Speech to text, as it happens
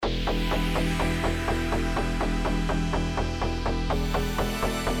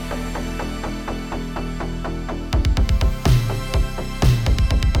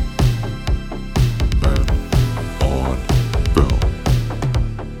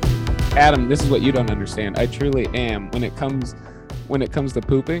Adam, this is what you don't understand. I truly am. When it comes to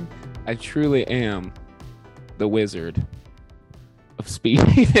pooping, I truly am the wizard of speed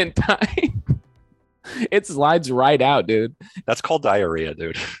and time. It slides right out, dude. That's called diarrhea,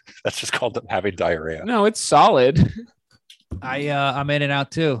 dude. That's just called having diarrhea. No, it's solid. I'm in and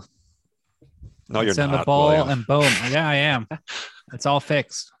out too. No, you're Send not. the ball William. and boom. Yeah, I am. It's all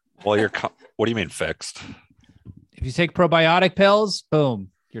fixed. Well, what do you mean fixed? If you take probiotic pills,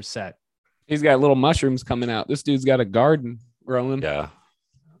 boom, you're set. He's got little mushrooms coming out. This dude's got a garden growing. Yeah.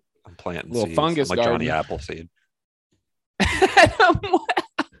 I'm planting Little seeds. fungus I'm like garden. Johnny Appleseed.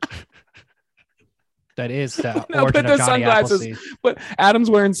 That is the No, origin put of the Johnny sunglasses. Appleseed. But Adam's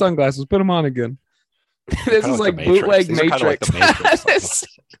wearing sunglasses. Put them on again. This is like the Matrix. bootleg These are kinda like Matrix. the Matrix.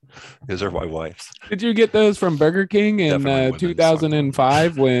 These are my wife's. Did you get those from Burger King in Definitely women's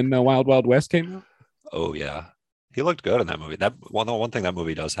 2005 when Wild Wild West came out? Oh yeah, he looked good in that movie. The one thing that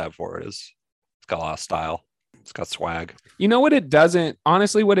movie does have for it is it's got a lot of style. It's got swag. You know what it doesn't?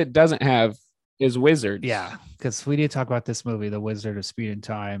 Honestly, what it doesn't have is wizards. Yeah, because we need to talk about this movie, The Wizard of Speed and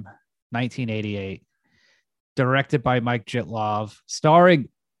Time, 1988, directed by Mike Jittlov, starring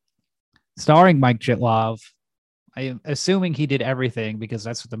Mike Jittlov. I am assuming he did everything because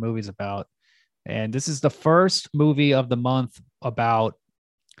that's what the movie's about. And this is the first movie of the month about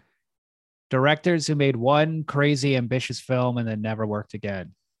directors who made one crazy, ambitious film and then never worked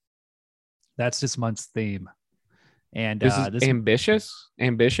again. That's this month's theme. And This is ambitious.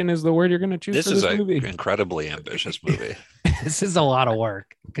 Ambition is the word you're going to choose. This for is this an movie. incredibly ambitious movie. this is a lot of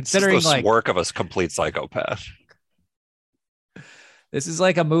work, This considering is the like work of a complete psychopath. this is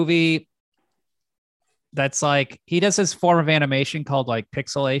like a movie that's like he does this form of animation called like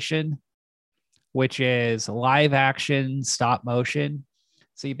pixelation, which is live action stop motion.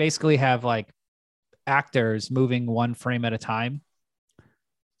 So you basically have like actors moving one frame at a time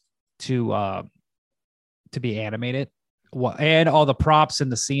to be animated, and all the props in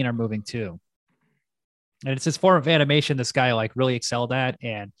the scene are moving too. And it's this form of animation this guy like really excelled at,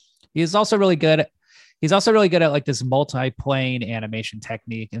 and he's also really good. He's also really good at like this multi-plane animation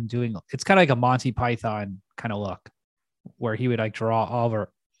technique and doing. It's kind of like a Monty Python kind of look, where he would like draw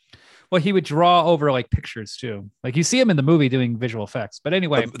over. Well, he would draw over like pictures too. Like you see him in the movie doing visual effects. But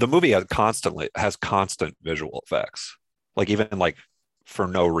anyway, The movie has constant visual effects. Like even like for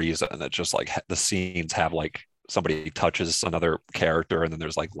no reason, it's just like the scenes have like somebody touches another character and then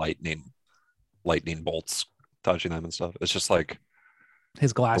there's like lightning bolts touching them and stuff. It's just like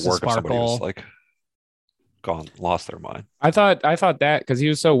his the glasses work of somebody who's sparkle. like lost their mind. I thought that because he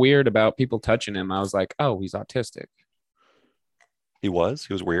was so weird about people touching him. I was like, oh, he's autistic. He was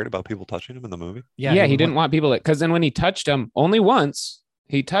weird about people touching him in the movie. Yeah, he didn't want people because then when he touched him only once,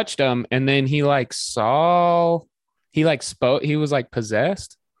 he touched him and then he spoke. He was like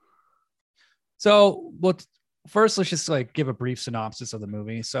possessed. So, well, first, let's just like give a brief synopsis of the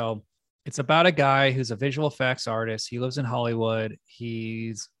movie. So, it's about a guy who's a visual effects artist. He lives in Hollywood.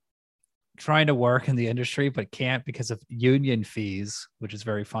 He's trying to work in the industry, but can't because of union fees, which is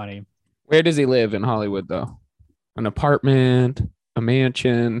very funny. Where does he live in Hollywood, though? An apartment, a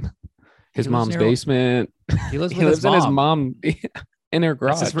mansion, his mom's basement. He lives He lives in his mom in her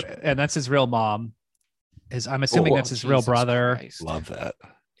garage. That's his real mom. I'm assuming that's his real Jesus brother. Christ. Love that.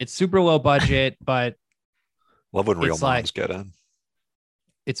 It's super low budget, but Love when real It's moms like- get in.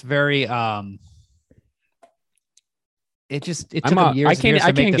 it's very it took I'm him years I and years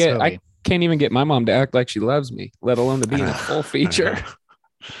can't. to make this movie. I can't even get my mom to act like she loves me, let alone to be in a full feature.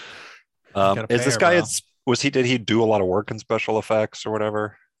 Gotta Is pay this her, guy? bro. Did he do a lot of work in special effects or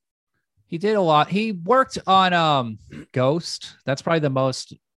whatever? He did a lot. He worked on Ghost. That's probably the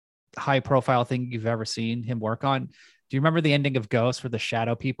most high profile thing you've ever seen him work on. Do you remember the ending of Ghost where the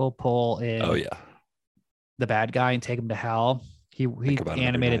shadow people pull in Oh yeah. the bad guy and take him to hell? He about it every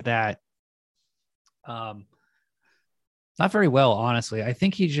animated that. Not very well, honestly. I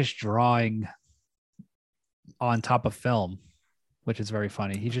think he's just drawing on top of film, which is very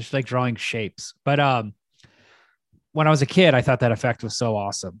funny. He's just like drawing shapes. But when I was a kid, I thought that effect was so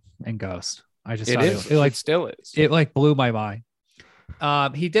awesome in Ghost. I just thought It still is. it like blew my mind.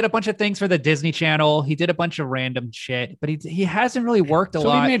 He did a bunch of things for the Disney Channel. He did a bunch of random shit, but he hasn't really worked a So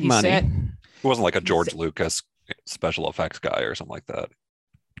lot. he made money. He wasn't like a George Lucas special effects guy or something like that.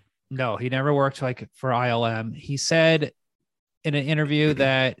 No, he never worked like for ILM. He said in an interview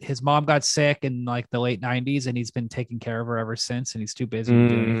that his mom got sick in like the late 90s and he's been taking care of her ever since, and he's too busy to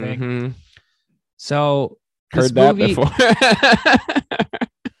do anything. Mhm. So Heard that before.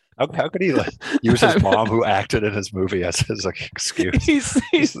 How could he like, use his mom who acted in his movie as his like, excuse?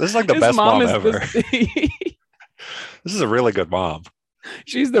 This is like the his best mom is ever. the- This is a really good mom.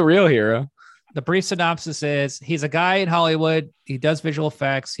 She's the real hero. The brief synopsis is he's a guy in Hollywood. He does visual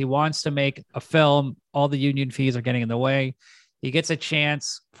effects. He wants to make a film. All the union fees are getting in the way. He gets a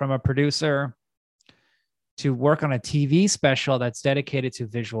chance from a producer to work on a TV special that's dedicated to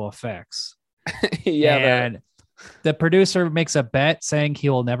visual effects. Yeah. And the producer makes a bet saying he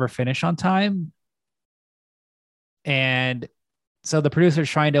will never finish on time. And so the producer's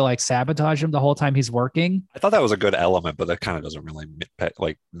trying to like sabotage him the whole time he's working. I thought that was a good element, but that kind of doesn't really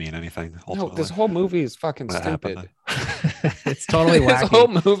like mean anything. No, this whole movie is fucking stupid. It's totally wacky. This whole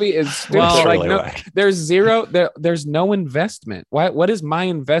movie is stupid. Well, like, really no, wacky. there's no investment. What is my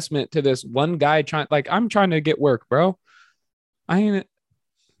investment to this one guy trying? Like, I'm trying to get work, bro. I ain't.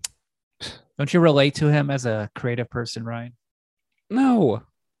 Don't you relate to him as a creative person, Ryan? No,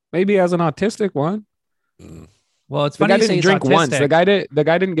 maybe as an autistic one. Mm. Well, it's The funny guy you say didn't he's drink once. autistic. The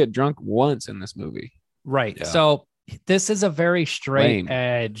guy didn't get drunk once in this movie. Right. Yeah. So this is a very straight Lame.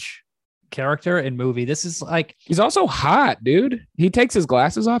 edge character and movie. This is like, He's also hot, dude. He takes his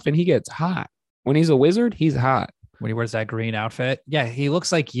glasses off and he gets hot. When he's a wizard, he's hot. when he wears that green outfit. Yeah, he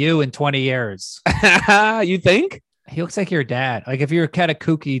looks like you in 20 years. You think? He looks like your dad. Like if you're kind of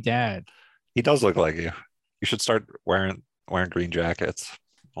kooky dad. He does look like you. You should start wearing green jackets.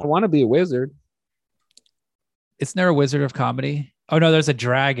 I want to be a wizard. Isn't there a wizard of comedy? Oh no, there's a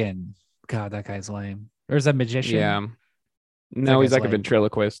dragon. God, that guy's lame. There's a magician. Yeah. No, he's guy's like a lame.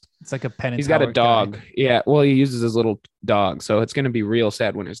 ventriloquist. It's like a pen and He's got a teller dog. guy. Yeah. Well, he uses his little dog. So it's going to be real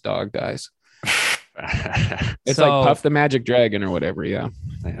sad when his dog dies. It's So- like Puff the Magic Dragon or whatever. Yeah.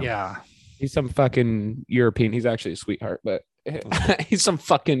 Yeah. He's some fucking European. He's actually a sweetheart, but he's some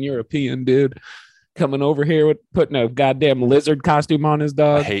fucking European dude coming over here with putting a goddamn lizard costume on his I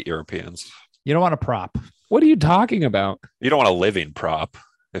dog. hate Europeans. You don't want a prop. What are you talking about? You don't want a living prop.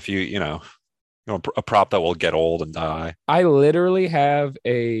 If you know a prop that will get old and die. I literally have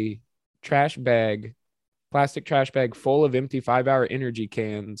a plastic trash bag full of empty 5-hour energy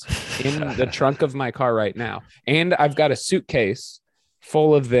cans in the trunk of my car right now. And I've got a suitcase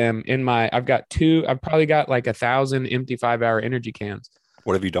full of them I've probably got like 1,000 empty 5-hour energy cans.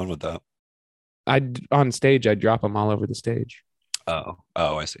 What have you done with that? On stage, I drop them all over the stage. Oh,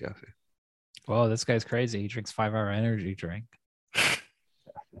 I see. Whoa, this guy's crazy. He drinks 5-hour energy drink.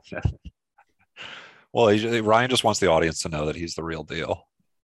 Well, Ryan just wants the audience to know that he's the real deal.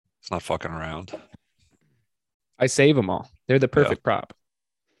 It's not fucking around. I save them all. They're the perfect prop.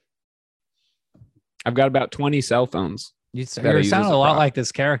 I've got about 20 cell phones. You're Gotta use sounding as a a lot prop. like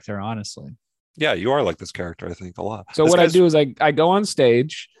this character, honestly. Yeah, you are like this character, I think, a lot. So This what I guy's- do is I go on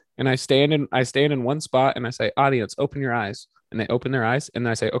stage and I stand in one spot and I say, audience, open your eyes. And they open their eyes and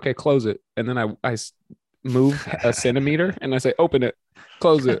I say, okay, close it. And then I move a centimeter and I say, open it,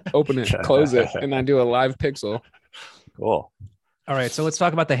 close it, open it, close it. And I do a live pixel. Cool. All right, so let's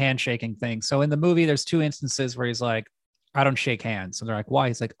talk about the handshaking thing. So in the movie, there's 2 instances where he's like, I don't shake hands. And they're like, why?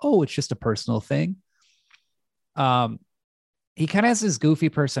 He's like, oh, it's just a personal thing. He kind of has this goofy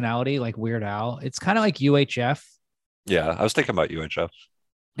personality, like Weird Al. It's kind of like UHF. Yeah, I was thinking about UHF.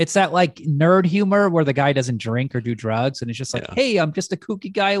 It's that like nerd humor where the guy doesn't drink or do drugs. And it's just like, Yeah. hey, I'm just a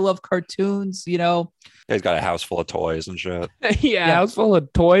kooky guy. I love cartoons, you know? Yeah, he's got a house full of toys and shit. Yeah, house full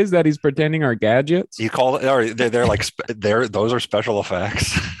of toys that he's pretending are gadgets. You call it, or they're like, those are special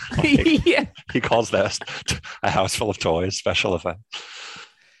effects. Yeah. He calls that a house full of toys, special effects.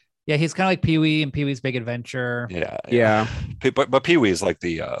 Yeah, he's kind of like Pee Wee and Pee Wee's Big Adventure. Yeah. But Pee Wee's like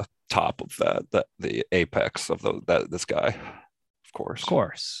the top of the apex of this guy, of course. Of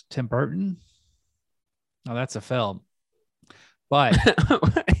course. Tim Burton. Oh, that's a film. But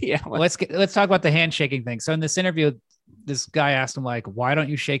Yeah. let's talk about the handshaking thing. So in this interview, this guy asked him like, why don't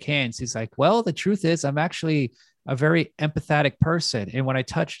you shake hands? He's like, well, the truth is I'm actually a very empathetic person. And when I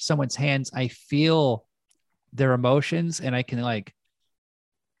touch someone's hands, I feel their emotions and I can like,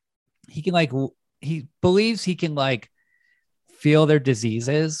 he believes he can like feel their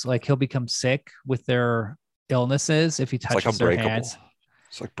diseases. Like he'll become sick with their illnesses if he It's like touches their Unbreakable. hands.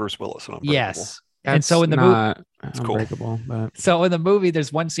 It's like Bruce Willis in Unbreakable. Yes. And so in the movie, It's cool. Unbreakable, but so in the movie,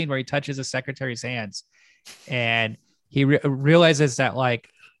 there's one scene where he touches a secretary's hands, and he realizes that like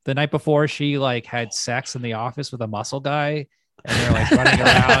the night before she like had sex in the office with a muscle guy, and they're like running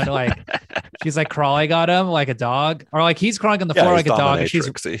around like she's like crawling on him like a dog, or like he's crawling on the floor like a dog,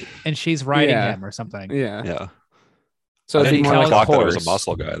 and she's riding Yeah. him or something. yeah. Yeah. So I it'd be didn't more even like a clock that it was horse. a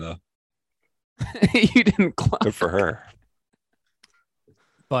muscle guy though. You didn't clock. Good for her.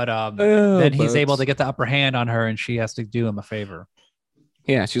 But Oh, then he's bugs. able to get the upper hand on her, and she has to do him a favor.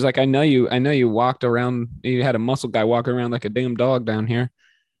 Yeah, she's like, I know you walked around. You had a muscle guy walking around like a damn dog down here.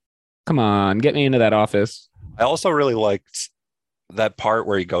 Come on, get me into that office. I also really liked that part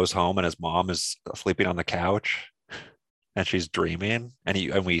where he goes home and his mom is sleeping on the couch and she's dreaming, and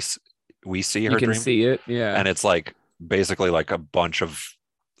we see her You can dream, see it. Yeah. and it's like basically like a bunch of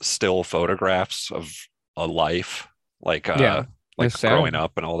still photographs of a life, like Yeah. like It's sad. growing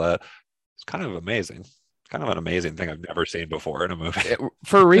up and all that. It's kind of amazing. Kind of an amazing thing I've never seen before in a movie.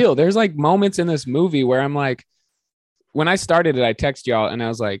 For real, there's like moments in this movie where I'm like, when I started it, I text y'all and I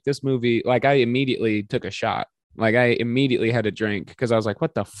was like, this movie, like I immediately took a shot. Like I immediately had a drink because I was like,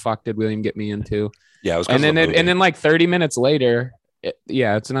 what the fuck did William get me into? Yeah, it was. And then like 30 minutes later,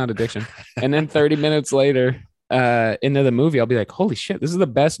 it's not addiction. And then 30 minutes later, into the movie, I'll be like, holy shit, this is the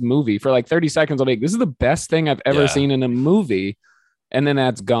best movie. For like 30 seconds, I'll be like, this is the best thing I've ever seen in a movie. And then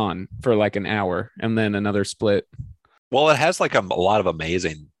that's gone for like an hour, and then another split. Well, it has like a lot of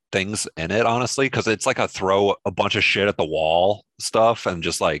amazing things in it, honestly, because it's like a throw a bunch of shit at the wall stuff, and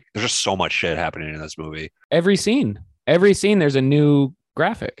just like there's just so much shit happening in this movie. Every scene, there's a new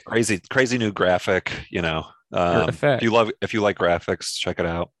graphic. Crazy new graphic, you know. Effect. If you like graphics, check it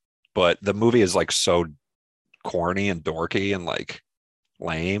out. But the movie is like so corny and dorky and like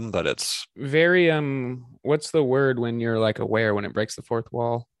lame that it's Very what's the word when you're like aware, when it breaks the fourth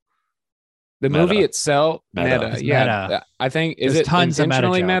wall? The Meta. movie itself, Meta. meta. Yeah, Meta. I think There's is it tons of meta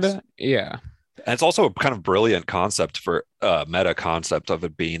intentionally jokes. meta? Yeah, and it's also a kind of brilliant concept for meta concept of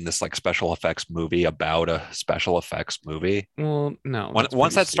it being this like special effects movie about a special effects movie. well, no.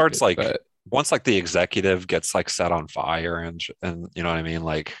 Once that starts stupid, like but once like the executive gets like set on fire and you know what I mean,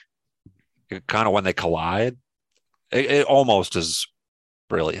 like kind of when they collide, it almost is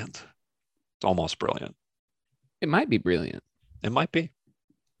brilliant. It's almost brilliant. it might be brilliant. It might be.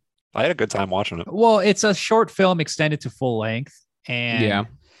 I had a good time watching it. Well, it's a short film extended to full length, and Yeah.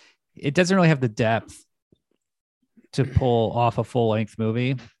 it doesn't really have the depth to pull off a full length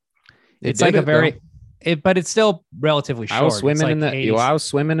movie. It's did like a it, very, but it's still relatively short. I was It's swimming like in the 80s. I was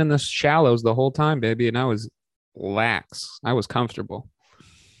swimming in the shallows the whole time, baby, and I was lax. I was comfortable.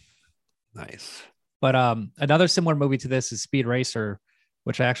 Nice. But another similar movie to this is Speed Racer,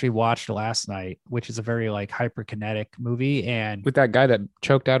 which I actually watched last night, which is a very like hyperkinetic movie, and With that guy that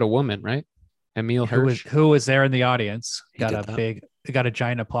choked out a woman, right? Emil Hirsch. who was there in the audience He did got a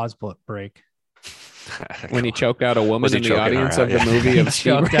giant applause break. When he choked out a woman Was he in the choking her audience out? of the Yeah. movie He of Speed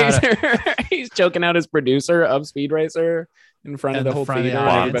choked out Racer. He's choking out his producer of Speed Racer in front of In the the whole front of the theater.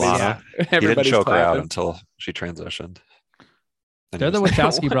 audience, Everybody's, yeah. He didn't everybody's choke her out clapping. until she transitioned. And They're he the was like,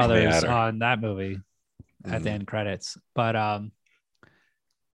 Wachowski brothers at her. on that movie at the Mhm. end credits. But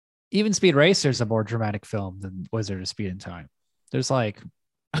even Speed Racer is a more dramatic film than Wizard of Speed and Time. There's like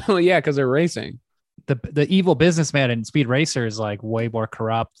Oh yeah, because they're racing. the evil businessman in Speed Racer is like way more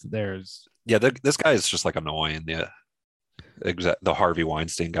corrupt. There's Yeah, this guy is just like annoying. Yeah, the Harvey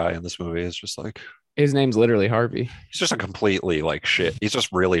Weinstein guy in this movie is just like His name's literally Harvey. he's just a completely like shit. He's just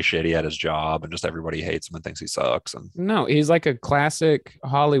really shitty at his job, and just everybody hates him and thinks he sucks. And No, he's like a classic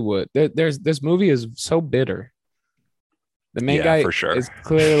Hollywood. There's this movie is so bitter. The main Yeah, guy for sure. is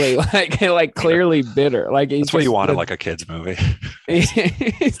clearly like clearly bitter. Like he's that's what you just want in the- like a kids movie.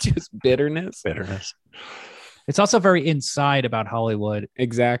 it's just bitterness. Bitterness. it's also very inside about Hollywood.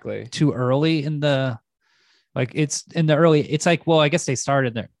 Exactly. Too early in the like it's in the early. It's like well, I guess they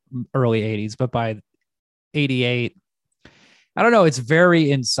started in the early '80s, but by '88, I don't know. It's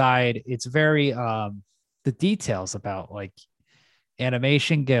very inside. It's very the details about like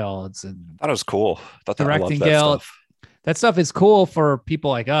animation guilds and That was cool. I Directing loved that guild. stuff. that stuff is cool for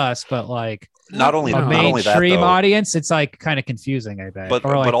people like us, but like Not only a No. not only that mainstream though, audience, it's like kind of confusing, I bet. but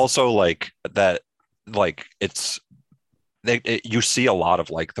Or like, but also like that, like you see a lot of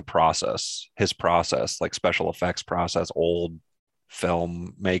like the process, his process, like special effects process, old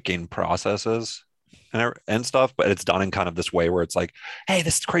film making processes and stuff, but it's done in kind of this way where it's like, hey,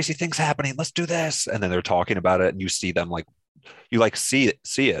 this crazy thing's happening, let's do this, and then they're talking about it, and you see them like you like see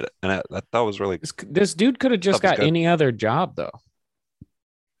it, and that was really This dude could have just Stuff is got good. any other job though.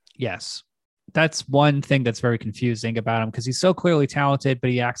 yes, that's one thing that's very confusing about him because he's so clearly talented, but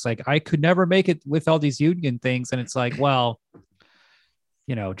he acts like I could never make it with all these union things. And it's like, well,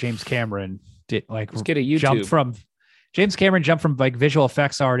 you know, James Cameron did like Just get a YouTube. James Cameron jumped from like visual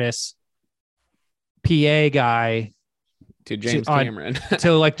effects artist, PA guy to James on- Cameron.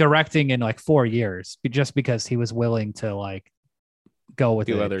 to like directing in like 4 years just because he was willing to like go with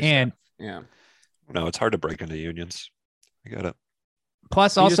Do it. other And Yeah. no, it's hard to break into unions. I get it.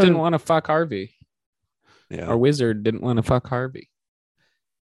 plus He just also didn't want to fuck Harvey. Yeah. Or Wizard didn't want to fuck Harvey.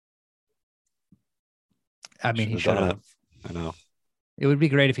 I mean, he should Should've done have. I know. It would be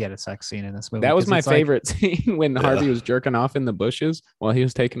great if he had a sex scene in this movie. That was 'cause my it's like- favorite scene when Yeah. Harvey was jerking off in the bushes while he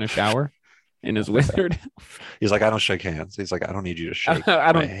was taking a shower. in his wizard. He's like, I don't shake hands. He's like, I don't need you to shake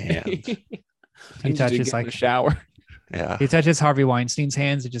I my don't. hand. He touches in the shower. Yeah. He touches Harvey Weinstein's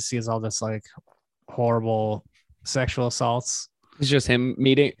hands. He just sees all this like horrible sexual assaults. It's just him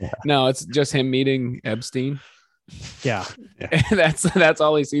meeting. Yeah. No, it's just him meeting Epstein. Yeah. That's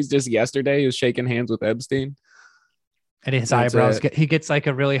all he sees. Just yesterday, he was shaking hands with Epstein. And his That's eyebrows it. he gets like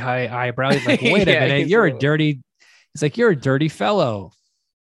a really high eyebrow. He's like, wait a Yeah, minute, he's you're a a dirty. He's like, you're a dirty fellow.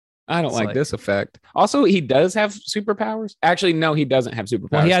 I don't It's like like- this effect. Also, he does have superpowers. Actually, no, he doesn't have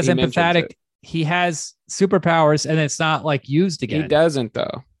superpowers. Well, he has mentions empathetic. it. He has superpowers, and it's not like used again. He doesn't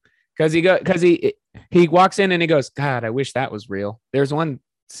though, because he walks in and he goes, God, I wish that was real. There's one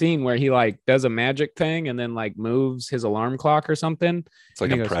scene where he like does a magic thing and then like moves his alarm clock or something. It's like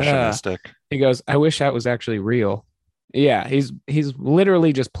And he goes, impressionistic. He goes, I wish that was actually real. Yeah, he's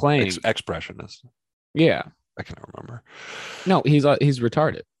literally just playing. Expressionist. Yeah, I can't remember. no, he's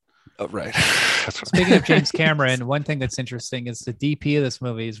retarded. Oh, right. That's what- Speaking of James Cameron, one thing that's interesting is the DP of this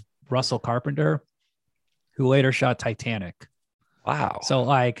movie is Russell Carpenter, who later shot Titanic. wow. So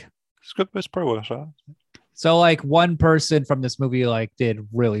like, It's pro shot. so like one person from this movie like did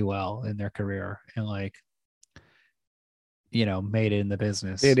really well in their career and like, you know, made it in the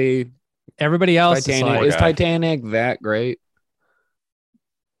business. Did he? Everybody else is Titanic like, is Titanic that great?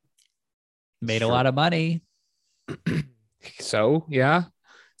 made a lot of money. So yeah,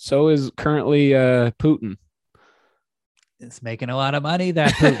 so is currently Putin. It's making a lot of money.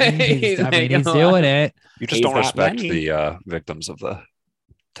 That Putin. He's I mean, making he's a lot. doing it. You just He's don't got respect money. the victims of the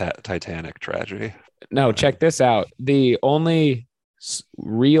Titanic tragedy. No, check this out. The only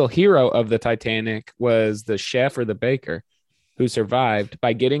real hero of the Titanic was the chef or the baker who survived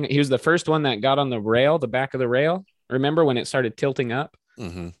by getting. He was the first one that got on the rail, the back of the rail. Remember when it started tilting up?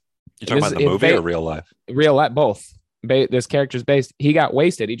 Mm-hmm. You talking about in the It movie or real life? Real life, both. This character's based. He got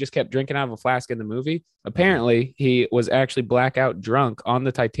wasted. He just kept drinking out of a flask in the movie. Apparently, he was actually blackout drunk on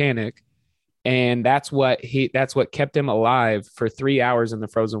the Titanic, and that's what kept him alive for 3 hours in the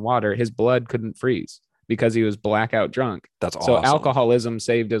frozen water. His blood couldn't freeze because he was blackout drunk. That's awesome. So alcoholism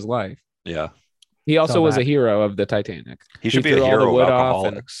saved his life. Yeah. He also So was that- a hero of the Titanic. He should be threw a all the hero of wood off and-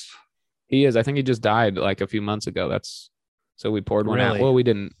 alcoholics. He is. I think he just died like a few months ago. So we poured one out. Really? Well, we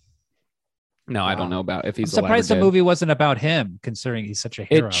didn't. No, I Wow. don't know about if I'm he's alive or surprised the dead. movie wasn't about him, considering he's such a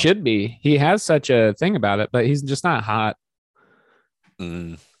hero. It should be. He has such a thing about it, but he's just not hot.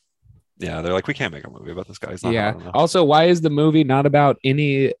 Mm. Yeah, they're like, we can't make a movie about this guy. He's not Yeah. hot enough. Also, why is the movie not about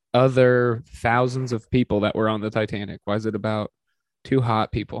any other thousands of people that were on the Titanic? Why is it about two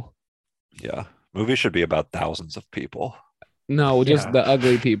hot people? Yeah. Movie should be about thousands of people. No, just Yeah. the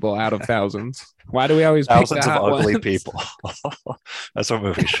ugly people out of thousands. Why do we always pick Thousands the of hot ugly ones? people. That's what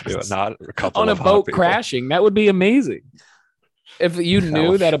movies should be about, not a couple on a of hot boat people. crashing? That would be amazing. If you That knew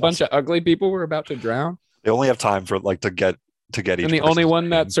would that be a bunch of ugly people were about to drown, They only have time for like to get each and the only person's one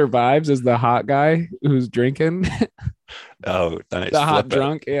that name. survives is the hot guy who's drinking, Oh, nice. the hot Flip it.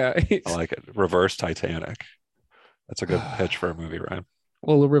 drunk. Yeah. I like it. Reverse Titanic. That's a good pitch for a movie, Ryan.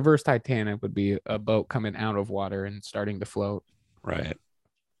 Well, a reverse Titanic would be a boat coming out of water and starting to float. Right.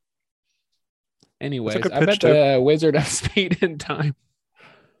 Anyways, good I pitch, bet the Wizard of Speed and Time.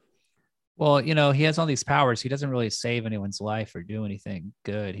 Well, you know, he has all these powers. He doesn't really save anyone's life or do anything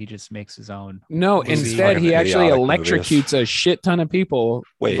good. He just makes his own. No, Movie. instead he Fucking actually idiotic electrocutes a shit ton of people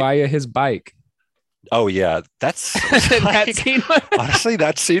Wait. via his bike. Oh yeah, that's That like- scene. honestly,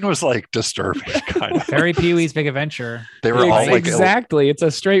 that scene was like disturbing. Kind of. Very Pee Wee's Big Adventure. They were all like exactly. It's a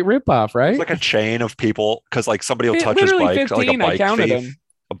straight ripoff, right? It's like a chain of people because like somebody will It- touch his literally bike, like a 15, I bike counted thief. them.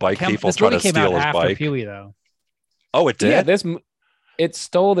 A bike thief will This try movie to came out steal his after bike. Pee Wee, though. Oh, it did. Yeah, it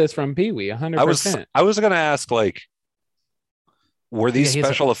stole this from Pee Wee 100%. I was gonna ask, like, were these Yeah, he's a-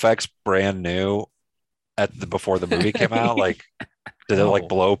 special effects brand new before the movie came out? Like, did it like No.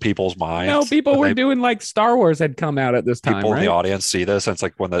 blow people's minds? No, people Did were they- doing like Star Wars had come out at this time, people in right? the audience see this, and it's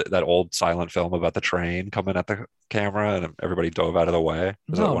like when that old silent film about the train coming at the camera, and everybody dove out of the way.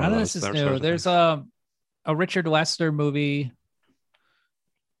 Was that No, one none of those this is sort new. of There's things? a Richard Lester movie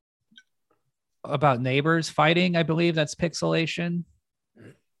about neighbors fighting, I believe that's pixelation.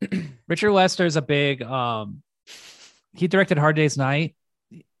 Richard Lester is a big he directed Hard Day's Night.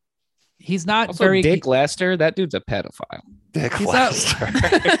 He's not Also, very Dick Lester, that dude's a pedophile. Dick he's not- Lester.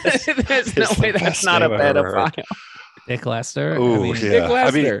 There's no It's the way that's best not a name I've ever heard. pedophile. Dick Lester. Ooh, yeah. Dick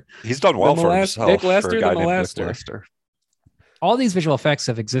I mean, Lester. he's done well The for molest- himself. Dick for Lester, a guy the named Dick molester. Lester. All these visual effects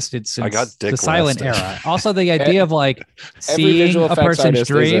have existed since got Dick the silent Lester. era. Also, the idea of like Every seeing visual a effects person's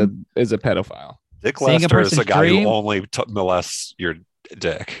artist dream. is a pedophile. Dick Seeing a Lester is the person's guy dream? who only molests your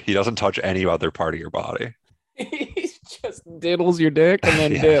dick. He doesn't touch any other part of your body. He just diddles your dick and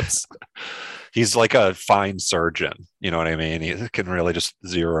then Yeah. dips. He's like a fine surgeon. You know what I mean? He can really just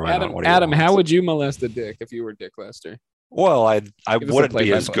zero in on what he Adam, wants. how would you molest a dick if you were Dick Lester? Well, I Give us a wouldn't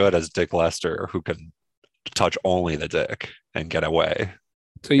be as play-by-play. good as Dick Lester, who can touch only the dick and get away.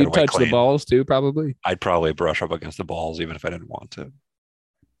 So you Get away touch the clean. balls too, probably. I'd probably brush up against the balls even if I didn't want to.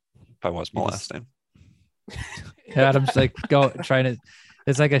 If I was molesting. Adam's like trying to.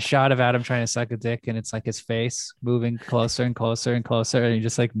 It's like a shot of Adam trying to suck a dick, and it's like his face moving closer and closer and closer, and he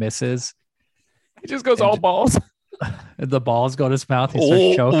just like misses. He just goes all balls. And the balls go to his mouth.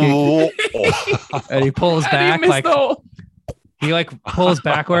 He starts choking, and he pulls How do you back miss the hole? he like pulls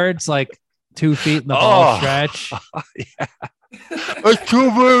backwards like 2 feet in the ball stretch. Yeah. It's too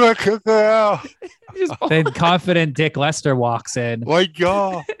big. I kick it out. Then confident Dick Lester walks in. My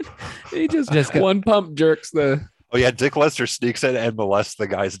God. He just one pump jerks the. Oh yeah, Dick Lester sneaks in and molests the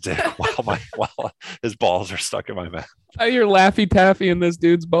guy's dick while his balls are stuck in my mouth. You're Laffy Taffy in this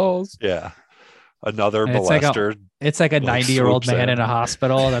dude's balls. Yeah, another And molester. It's like a 90-year-old swoops man in. in a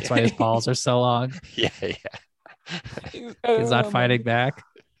hospital. That's why his balls are so long. Yeah. He's not fighting back.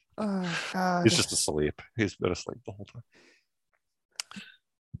 Oh, God. He's just asleep. He's been asleep the whole time.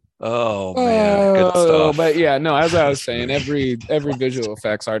 Oh man, good stuff. But yeah, no. As I was saying, every visual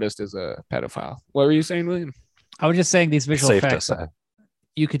effects artist is a pedophile. What were you saying, William? I was just saying these visual Safe to effects. say.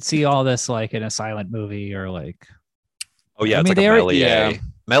 You could see all this like in a silent movie or like. Oh yeah, I it's mean, like a Méliès. yeah.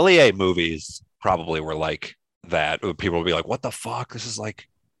 Méliès movies probably were like that. People would be like, "What the fuck? Is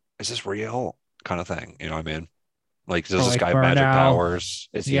this real?" Kind of thing. You know what I mean? Like, does Or this like guy have magic Burnout. powers?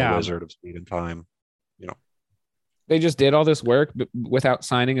 Is he Yeah. a wizard of speed and time? You know? They just did all this work without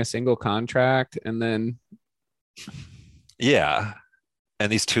signing a single contract, and then Yeah.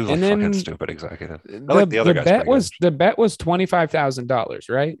 And these two like And then fucking stupid executives. I like the other guys pretty good. the bet was $25,000,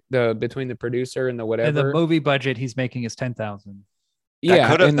 right? Between the producer and the whatever. And the movie budget he's making is 10,000. Yeah, That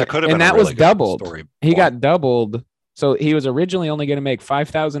could've and been a that really was good doubled. story He point. got doubled. So he was originally only going to make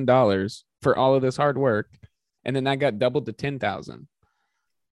 $5,000 for all of this hard work, and then that got doubled to 10,000.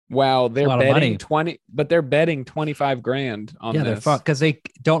 Wow, they're lot of money. betting 20, but they're betting 25 grand on Yeah, they're this. fucked because they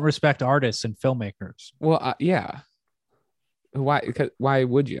don't respect artists and filmmakers. Well, yeah. Why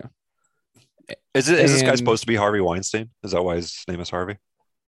would you? Is this guy And- supposed to be Harvey Weinstein? Is that why his name is Harvey?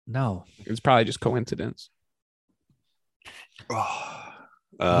 No, It's probably just coincidence.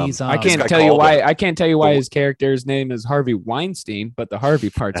 he's. I this can't guy tell you called why. it- I can't tell you why his character's name is Harvey Weinstein, but the Harvey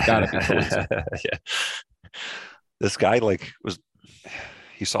part's got to be coincidence. Yeah. This guy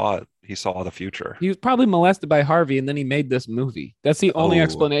he saw it. He saw the future. He was probably molested by Harvey, and then he made this movie. That's the only Oh,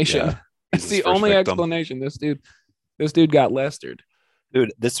 explanation. yeah. That's He's the his first only victim. explanation. This dude got Lestered.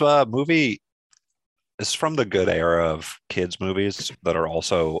 Dude, this movie is from the good era of kids movies that are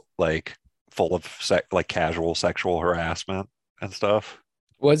also like full of like casual sexual harassment and stuff.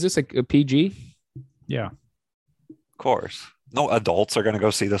 Was this a PG? Yeah. Of course. No adults are going to go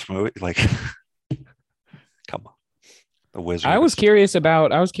see this movie. Like, come on. The Wizard. I was curious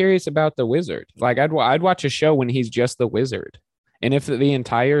about the Wizard. Like I'd watch a show when he's just the Wizard, and if the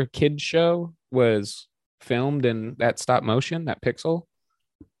entire kid show was filmed in that stop motion, that pixel,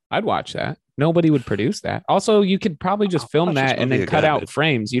 I'd watch that. Nobody would produce that. Also, you could probably just film watch this that and movie then cut again, out dude.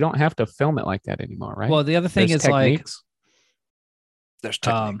 frames. You don't have to film it like that anymore, right? Well, the other thing There's is like techniques. There's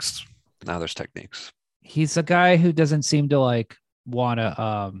techniques. Now there's techniques. he's a guy who doesn't seem to like want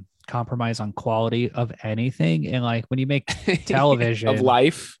to compromise on quality of anything. And like when you make television of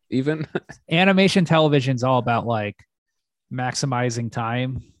life, even animation television's all about like maximizing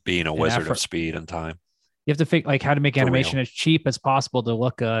time. Being a And wizard effort. of speed and time. You have to think like how to make For animation real. as cheap as possible to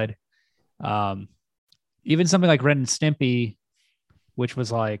look good. Even something like Ren and Stimpy, which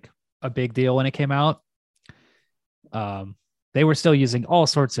was like a big deal when it came out. They were still using all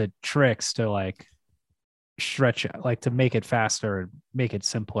sorts of tricks to like stretch it, like to make it faster and make it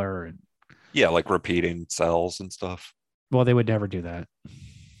simpler. And Yeah, like repeating cells and stuff. well, they would never do that.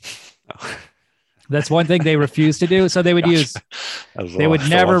 That's one thing they refuse to do. So they would Gosh. use, That was they the would one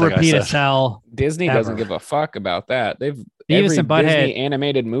never thing I repeat a said. cell. Disney Ever. doesn't give a fuck about that. Beavis Every and Butthead- Disney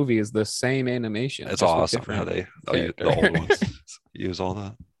animated movie is the same animation. It's just with awesome how different the old characters. ones use all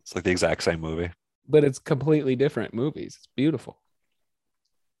that. It's like the exact same movie. But it's completely different movies. It's beautiful.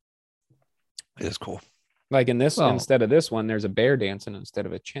 It is cool. Like in this, Well- instead of this one, there's a bear dancing instead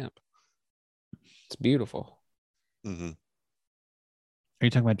of a chimp. It's beautiful. hmm Are you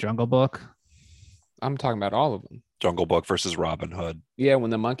talking about Jungle Book? I'm talking about all of them. Jungle Book versus Robin Hood. Yeah,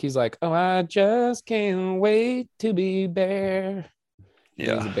 when the monkey's like, "Oh, I just can't wait to be bear." He's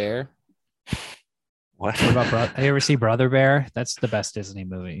a Yeah. bear. What? What about you ever see Brother Bear? That's the best Disney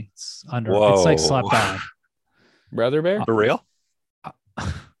movie. It's like Whoa. slept on. Brother bear. For real?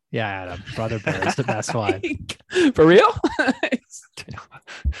 Yeah, Adam. Brother Bear is the best one. For real?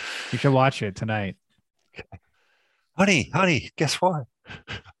 You should watch it tonight. Honey, guess what?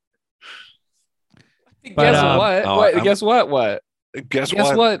 Guess what? no, What? Guess what? What? Guess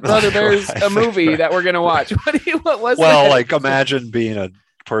what? Brother Bear's a movie that we're gonna watch. What was well, that? like imagine being a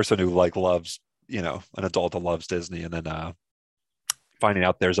person who like loves, you know, an adult that loves Disney, and then finding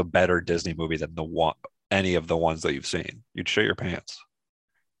out there's a better Disney movie than any of the ones that you've seen. You'd shit your pants.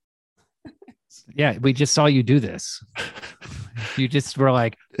 Yeah, we just saw you do this. You just were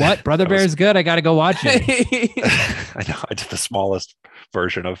like, "What? Brother Bear is good. I got to go watch it." I know. I did the smallest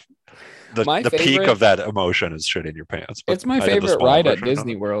version of the favorite, peak of that emotion is shitting your pants. It's my favorite ride at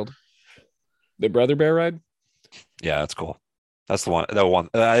Disney World. The Brother Bear ride. Yeah, that's cool. That's the one. That one.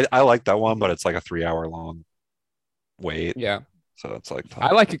 I like that one, but it's like a 3-hour long wait. Yeah. So it's like tough.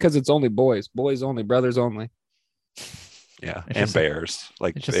 I like it because it's only boys only, brothers only. Yeah, It's and just bears.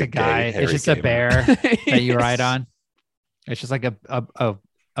 Like It's just a big, guy. gay, It's hairy just a gay bear men. that you ride on. It's just like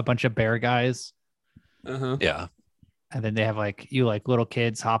a bunch of bear guys, Uh-huh. Yeah, and then they have like little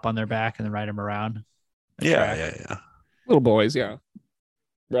kids hop on their back and then ride them around. the yeah, track. yeah. Little boys, yeah.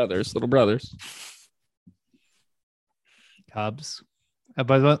 Little brothers. Cubs.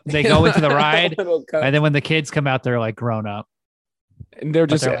 But they go into the ride, Little cubs. and then when the kids come out, they're like grown up. And they're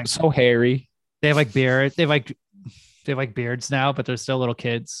just they're like- so hairy. They have like beard. They have like beards now, but they're still little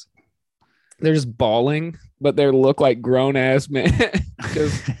kids. They're just bawling, but they look like grown ass men.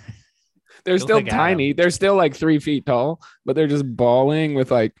 Because they're Look still like tiny. Adam. They're still like 3 feet tall, but they're just bawling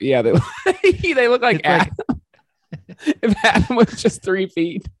with like, yeah, they look like It's like- Adam. If Adam was just 3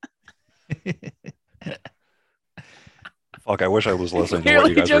 feet. Fuck, I wish I was listening to what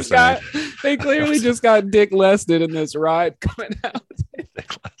you Clearly guys were saying. they clearly just got Dick Lested in this ride coming out.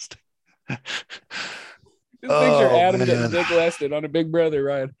 Just picture Adam man. getting Dick Lested on a Big Brother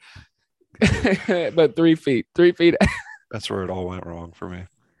ride. But 3 feet. That's where it all went wrong for me.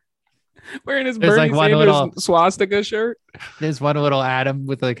 Wearing his There's Bernie like one Sanders little- swastika shirt. There's one little Adam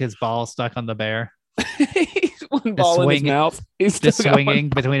with like his ball stuck on the bear, He's one ball in his swinging- mouth. He's just still got one- swinging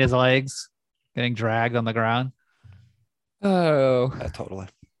between his legs, getting dragged on the ground. Oh, Yeah, totally.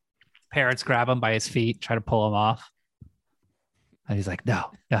 Parents grab him by his feet, try to pull him off, and he's like,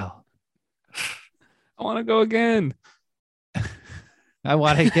 "No, no, I want to go again. I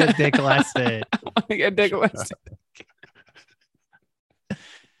want to get Dick Lested." I want to get Dick Lested.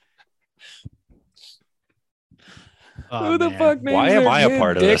 Oh, Who the man. fuck names Why am their I a kid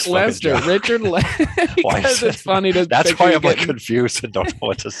part of Dick this fucking Lester, joke? Richard Lester. Why is Because it- it's funny to That's picture why you I'm like getting- confused and don't know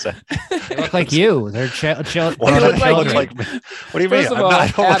what to say. They look like you. They're Why grown-up do they look children. like me? What do you mean? First of I'm all, not, I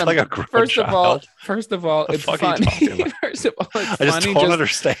don't Adam, look like a grown First child. of all, The it's fuck are you funny. talking about? First of all, it's I just funny. don't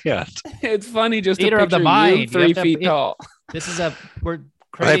understand. It's funny just Theater to of the picture mind. you You 3 have to- feet tall. This is we're I'm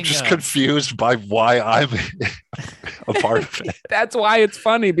creating. just confused by why I'm a part of it. That's why it's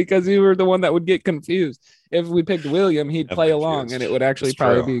funny, because you were the one that would get confused. If we picked William, he'd I'm play along, confused. and it would actually It's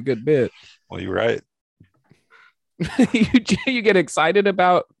probably true. be a good bit. Well, you're right. you get excited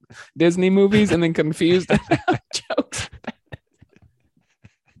about Disney movies and then confused about jokes.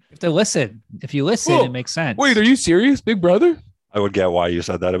 You have to listen. If you listen, Whoa. it makes sense. Wait, are you serious, Big Brother? I would get why you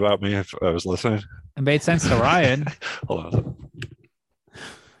said that about me if I was listening. It made sense to Ryan. Hold on.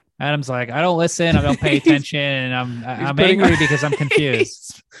 Adam's like, I don't listen. I don't pay attention, and I'm putting angry on- because I'm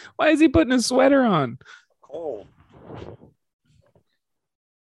confused. Why is he putting his sweater on? Cold.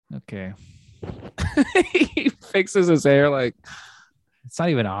 Okay, He fixes his hair like, it's not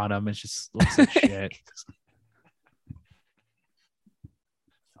even on him. It just looks like shit.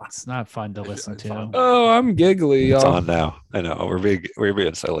 It's not fun to listen It's to. on. oh, I'm giggly, It's y'all. on now. I know. We're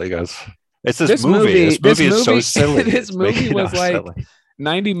being silly, guys. It's this, This movie. movie- This movie this is so movie- silly. this It's movie making was us like- silly.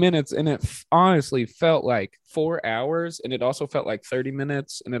 90 minutes, and it honestly felt like 4 hours, and it also felt like 30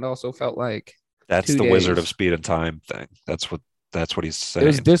 minutes, and it also felt like That's 2 the Wizard days. of Speed and Time thing. That's what he's it saying.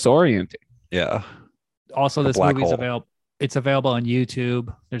 was disorienting. Yeah. Also, The this black movie's hole. available. It's available on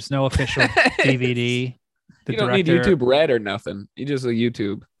YouTube. There's no official DVD. The You don't need director- YouTube Red or nothing. You just a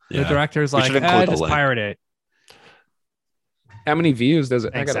YouTube. The Yeah. director's We like, should include the just link." pirate it. How many views does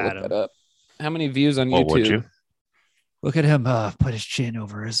it? Thanks, I gotta Adam. look that up. How many views on Well, YouTube? would you? Look at him put his chin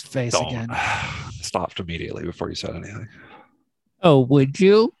over his face Don't. again. Stopped immediately before you said anything. Oh, would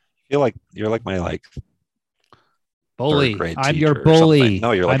you? You're like my Bully. third grade I'm teacher your or bully. something.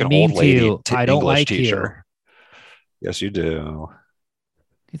 No, you're like I'm an mean old lady to you. I don't English like teacher. Yes, you do. you.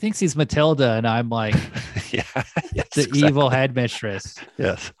 He thinks he's Matilda, and I'm like Yeah. Yes, the exactly. evil headmistress.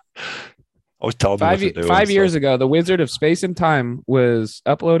 Yes. Always telling me what to do. 5 years ago, The Wizard of Space and Time was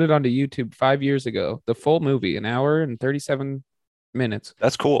uploaded onto YouTube 5 years ago. The full movie, an hour and 37 minutes.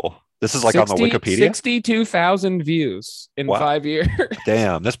 That's cool. This is like on the Wikipedia. 62,000 views in Wow. 5 years.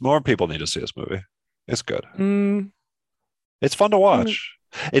 Damn, this more people need to see this movie. It's good. Mm, It's fun to watch.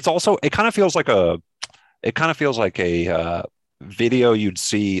 It's also it kind of feels like a video you'd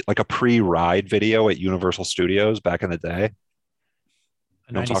see, like a pre-ride video at Universal Studios back in the day.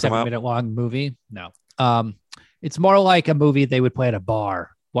 A know what I'm talking 97-minute long movie. No. It's more like a movie they would play at a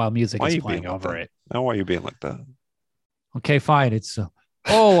bar while music Why are is you playing being like over that? it. Now, why are you being like that? Okay, fine. It's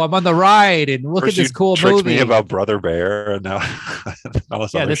I'm on the ride and look First at this you cool tricked movie. me about Brother Bear, and now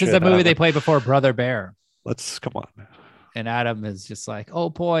Yeah, this is the movie they played before Brother Bear. Let's come on. And Adam is just like, oh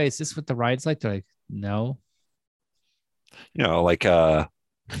boy, is this what the ride's like? They're like, no. You know, like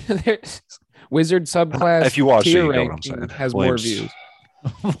there's Wizard subclass. if you watch it, tier you know what I'm ranking saying. has Williams. more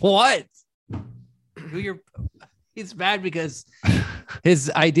views. What? He's mad because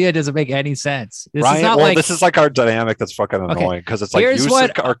his idea doesn't make any sense. This Ryan, is not well, like this is like our dynamic that's fucking annoying because it's like here's you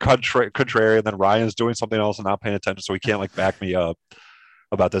what- are contrary, and then Ryan's doing something else and not paying attention, so he can't like back me up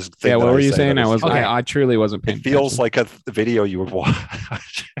about this thing. Yeah, what that were I you say saying? that I is- was. Okay. I truly wasn't paying It feels attention. like a video you would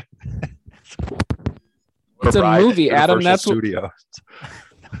watch. It's a Ride at movie, Adam. Universal That's what. Studios.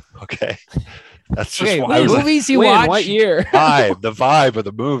 Okay, that's just okay, why I was like, movies you When? watch. What year? the vibe of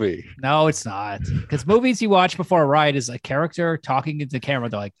the movie. No, it's not. Because movies you watch before a ride is a character talking into the camera.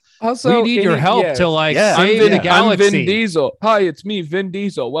 They're like, Also, we need your help to like Yeah. I'm save Vin, the I'm galaxy. Vin Diesel. Hi, it's me, Vin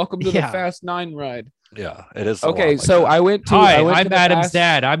Diesel. Welcome to Yeah. the Fast 9 ride. Yeah, it is. a Okay, lot like so that. I went to. Hi, I went to I'm the Adam's Fast-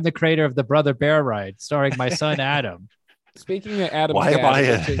 dad. I'm the creator of the Brother Bear ride, starring my son Adam. Speaking of Adam's Why am dad, I-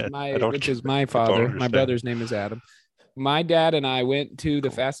 which is I my, don't- which is my I don't father. My understand. brother's name is Adam. My dad and I went to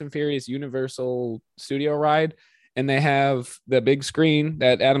the Fast and Furious Universal Studio ride, and they have the big screen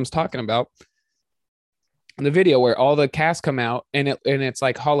that Adam's talking about. The video where all the cast come out, and it's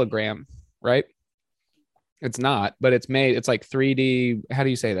like hologram, right? It's not, but it's made. It's like 3D. How do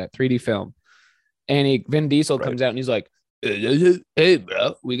you say that? 3D film. And Vin Diesel Right. comes out and he's like, "Hey,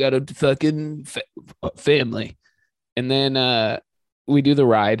 bro, we got a fucking family." And then we do the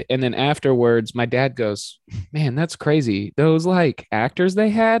ride, and then afterwards, my dad goes, "Man, that's crazy. Those like actors they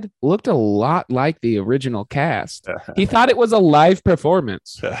had looked a lot like the original cast." He thought it was a live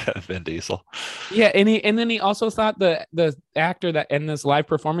performance. Vin Diesel. Yeah, and then he also thought the actor that in this live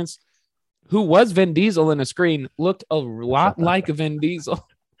performance, who was Vin Diesel in a screen, looked a lot like Vin Diesel.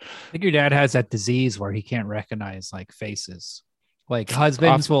 I think your dad has that disease where he can't recognize like faces. Like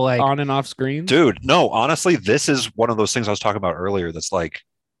husbands will like On and off screen. Dude, no, honestly, this is one of those things I was talking about earlier that's like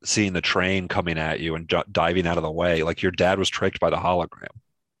seeing the train coming at you and diving out of the way. Like your dad was tricked by the hologram.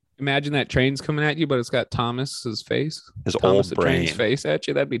 Imagine that train's coming at you, but it's got Thomas's face. His Thomas old the train's brain. face at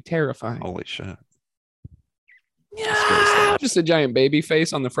you. That'd be terrifying. Holy shit. Yeah, just a giant baby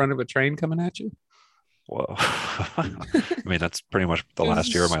face on the front of a train coming at you. Whoa. I mean, that's pretty much the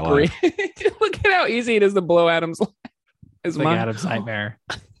last year of my life. Look at how easy it is to blow Adam's life. it's like Adam's nightmare.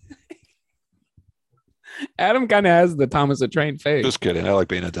 Adam kind of has the Thomas the Train face. Just kidding. I like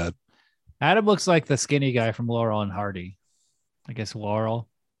being a dad. Adam looks like the skinny guy from Laurel and Hardy. I guess Laurel.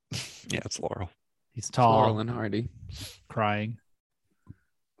 Yeah, it's Laurel. He's tall, Laurel and Hardy. crying.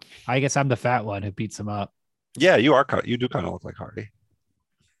 I guess I'm the fat one who beats him up. Yeah, you are. You do kind of look like Hardy.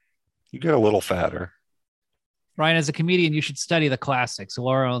 You get a little fatter. Ryan, as a comedian, you should study the classics: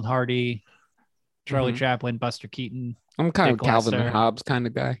 Laurel and Hardy, Charlie Mhm. Chaplin, Buster Keaton. I'm kind Dick of Calvin Lester. and Hobbes kind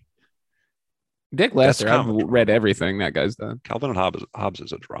of guy. Dick That's Lester, I've kind of- read everything that guy's done. Calvin and Hobbes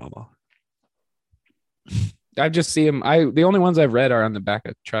is a drama. I just see him. The only ones I've read are on the back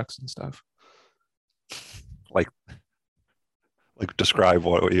of trucks and stuff. Like, describe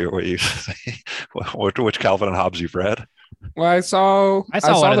what you which Calvin and Hobbes you've read. Well, I saw one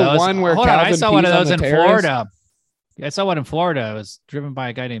of the those. one where Hold on, I Calvin saw one of pees on those the in terrace. Florida. I saw one in Florida. It was driven by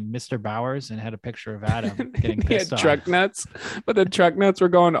a guy named Mr. Bowers and had a picture of Adam getting He had pissed off. truck nuts, but the truck nuts were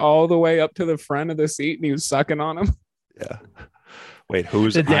going all the way up to the front of the seat, and he was sucking on them. Yeah. Wait,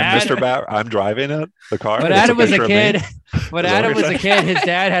 who's The I'm dad- Mr. Bauer? I'm driving it. The car. When It's Adam was a picture of kid, me? when Is that Adam what was you're a kid, his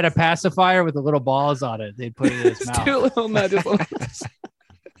dad had a pacifier with the little balls on it. They'd put it in his It's two mouth. little nuts.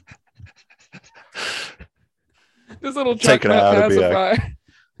 This little Take truck it nut out and be like- pacifier.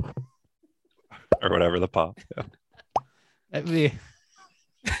 Or whatever the pop. Yeah.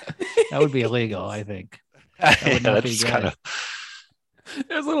 That would be illegal, I think. Yeah, would not be that's good. kind of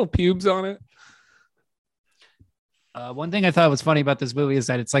There's little pubes on it. One thing I thought was funny about this movie is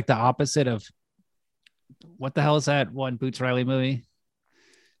that it's like the opposite of what the hell is that one Boots Riley movie?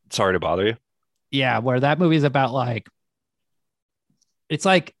 sorry to bother you. Yeah, where that movie is about like it's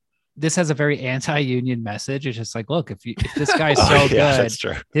like this has a very anti-union message. It's just like, look, if this guy's so yeah, good, that's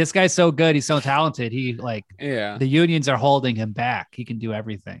true. this guy's so good, he's so talented. He like Yeah. the unions are holding him back. He can do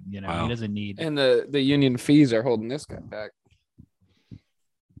everything. You know, Wow. he doesn't need. And the union fees are holding this guy back.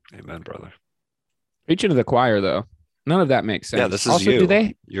 Amen, brother. Preaching to the choir, though. None of that makes sense. Yeah, this is also,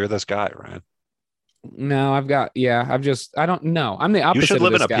 you. You're this guy, Ryan. No, I don't know. I'm the opposite. You should of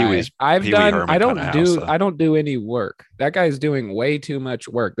live in this a guy. Pee-wee's I don't kinda do. house, though. I don't do any work. That guy's doing way too much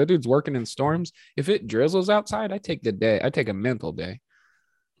work. That dude's working in storms. If it drizzles outside, I take the day. I take a mental day.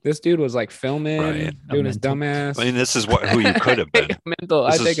 This dude was like filming, Right. doing his dumbass. I mean, this is who you could have been. mental.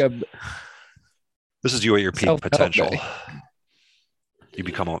 This is you at your peak Self-help potential. day. You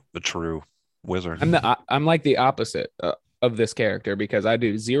become a true wizard. I'm like the opposite of this character because I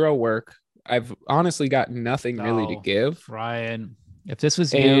do zero work. I've honestly got nothing really to give. Ryan, if this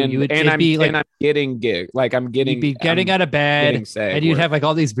was you, And you would I'm be like, I'm getting gig. Like I'm getting. you'd be getting out of bed, SAG and you'd work. have like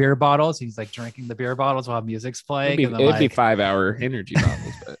all these beer bottles. He's like drinking the beer bottles while music's playing. It'd be 5-hour energy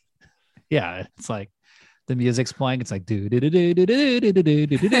bottles, but yeah, it's like the music's playing. It's like do and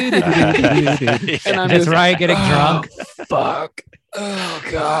I'm just Ryan getting drunk. Fuck. Oh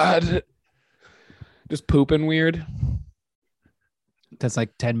God. Just pooping weird. That's like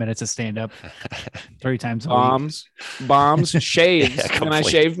 10 minutes of stand up 3 times a week. Bombs, shaves. Yeah, and I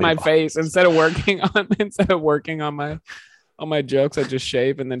shaved my completely face instead of working on my jokes. I just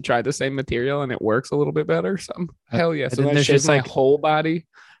shave and then try the same material and it works a little bit better. Hell yeah. And So then I there's shave just my like- whole body.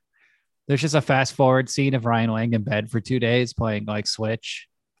 There's just a fast forward scene of Ryan laying in bed for 2 days playing like Switch,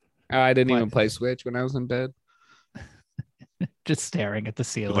 I didn't even What? play Switch when I was in bed. just staring at the Too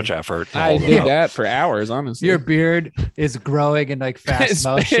ceiling. much effort. to I hold it did up. that for hours, honestly. Your beard is growing in like fast It's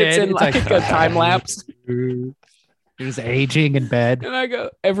motion. in like a time lapse. You're just aging in bed. And I go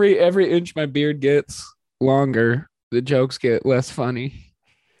every inch my beard gets longer, the jokes get less funny.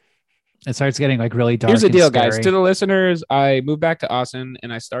 It starts getting like really dark. Here's the and deal, guys. scary. To the listeners, I moved back to Austin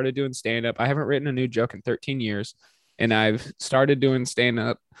and I started doing stand up. I haven't written a new joke in 13 years, and I've started doing stand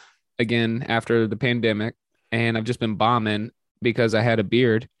up again after the pandemic. And I've just been bombing because I had a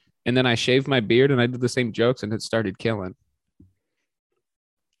beard, and then I shaved my beard and I did the same jokes, and it started killing.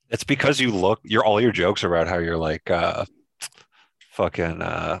 It's because all your jokes are about how you're like fucking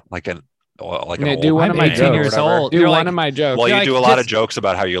like an Yeah, do old one I'm of my 18 jokes. years old. Do You're one like- of my jokes. Well, You're you do like, a lot of just- jokes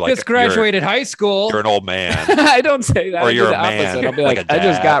about how you like just graduated high school. You're an old man. I don't say that. Or I do you're the a man, opposite. I'll be like like, a I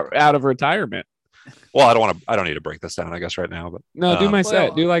just dad. got out of retirement. Well, I don't need to break this down, I guess, right now. But No, do my set.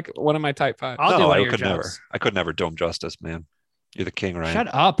 Well- Do like one of my type 5. I'll do no, one I of your could never. jokes. I could never do him justice, man. You're the king, Ryan. Shut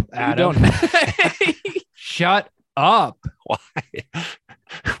up, You Adam. don't. Shut up. Why?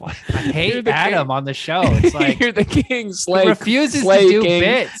 Why? I hate You're the Adam king. on the show. It's like You're the king. he Slay. refuses slay to do king.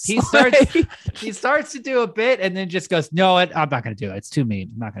 bits. Slay. He starts to do a bit and then just goes, "No, I'm not going to do it. It's too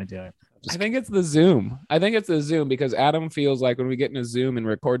mean. I'm not going to do it." I think it's the Zoom. Because Adam feels like when we get in a Zoom and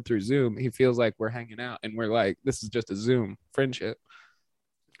record through Zoom, he feels like we're hanging out and we're like, this is just a Zoom friendship.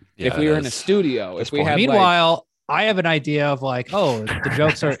 If we were in a studio, if we had Meanwhile, I have an idea of like, oh, the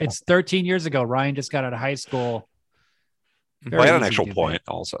jokes are. It's 13 years ago. Ryan just got out of high school. Well, I had an Very easy actual to do point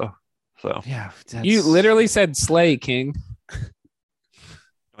also. So Yeah, that's- you literally said slay king.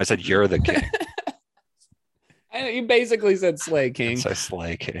 I said you're the king. You basically said slay king. It's a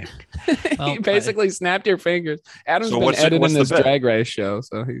slay king. Well, You basically snapped your fingers. Adam's So been what's the editing this bit? drag race show,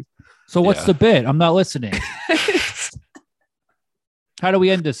 so he's So what's Yeah. the bit? I'm not listening. How do we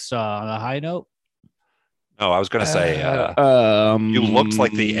end this on a high note? No, I was gonna say you looked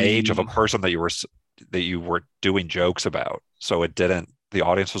like the age of a person that you were doing jokes about. So it didn't. The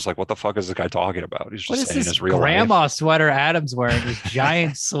audience was like, "What the fuck is this guy talking about?" He's What just is saying this his real grandma life. sweater Adam's wearing with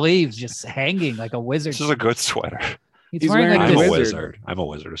giant sleeves just hanging like a wizard? This is a good sweater. He's He's wearing wearing like I'm a this. a wizard. wizard. I'm a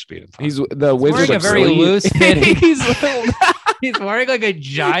wizard of speed and time. He's the wearing wizard a of very sleep. loose-fitting- He's He's wearing like a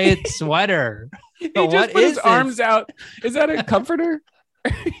giant sweater. he But just what put is his this? arms out. Is that a comforter?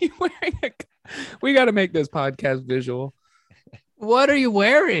 Are you wearing a? We got to make this podcast visual. What are you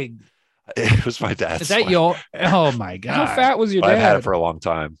wearing? It was my dad's. Is that sweater. your? Oh my How god! fat was your I've had dad? it for a long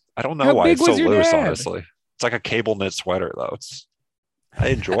time. I don't know How why big it's so was your loose. dad? Honestly, it's like a cable knit sweater though. I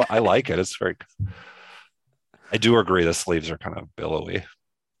enjoy. I like it. It's very. I do agree. The sleeves are kind of billowy.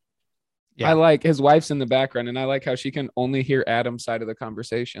 Yeah. I like his wife's in the background, and I like how she can only hear Adam's side of the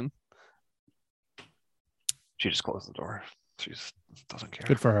conversation. She just closed the door. She just doesn't care.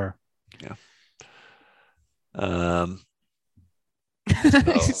 Good for her. So,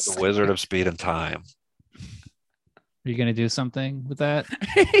 the Wizard of Speed and Time. Are you gonna do something with that?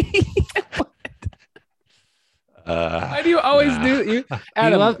 Why do you always Nah. do you,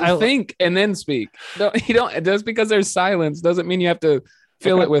 Adam? I- think and then speak. You don't. Just because there's silence doesn't mean you have to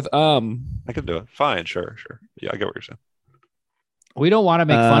Fill Okay. it with I could do it. Fine, sure. Yeah, I get what you're saying. We don't want to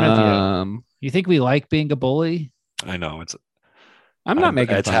make fun of you. You think we like being a bully? I know I'm not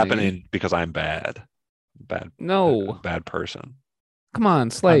making it's fun of you. happening because I'm bad. No. Bad person. Come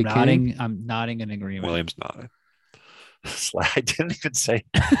on, Slay King. I'm nodding in agreement. William's not. I didn't even say.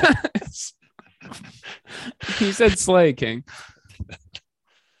 You said Slay King.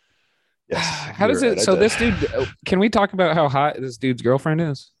 Yes. How does you're it? right, I So did. this dude, can we talk about how hot this dude's girlfriend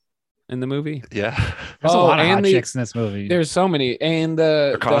is in the movie? Yeah. There's a lot of and hot chicks in this movie. There's so many, and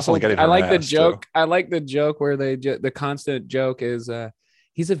the constantly getting I like the harassed, joke. too. I like the joke where the constant joke is,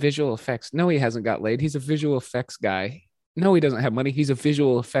 he's a visual effects. No, he hasn't got laid. He's a visual effects guy. No, he doesn't have money. He's a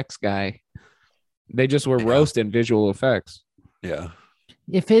visual effects guy. They just were roasting visual effects. Yeah.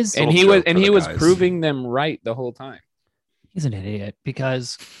 If his And Little he joke was for the guys. proving them right the whole time. he's an idiot,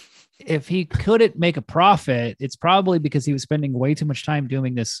 because if he couldn't make a profit, it's probably because he was spending way too much time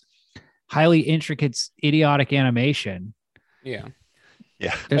doing this highly intricate, idiotic animation. Yeah.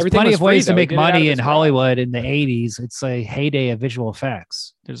 Yeah. There's Everything plenty was of free, ways to though. He make did it out of money his in garage. Hollywood in the 80s. It's a heyday of visual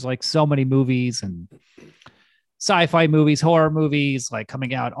effects. There's like so many movies and sci-fi movies, horror movies, like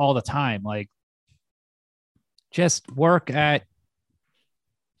coming out all the time. Like, just work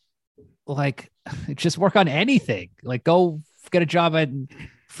on anything. Like, go get a job at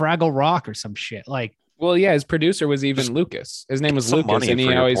Fraggle Rock or some shit. Like, Well, yeah, his producer was even Just Lucas. His name was Some Lucas, money and he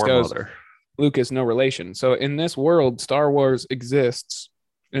for your always poor goes, mother. Lucas, no relation. So in this world, Star Wars exists,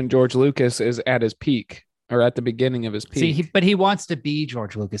 and George Lucas is at his peak, or at the beginning of his peak. see, but he wants to be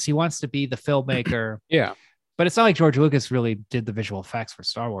George Lucas. He wants to be the filmmaker. Yeah. But it's not like George Lucas really did the visual effects for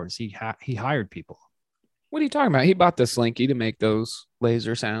Star Wars. He hired people. What are you talking about? He bought the Slinky to make those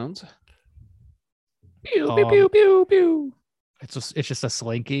laser sounds. Pew, pew, pew, pew, pew. It's just a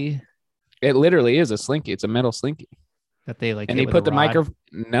slinky It literally is a Slinky. It's a metal Slinky. that they like. And hit he with put a the rod. microphone.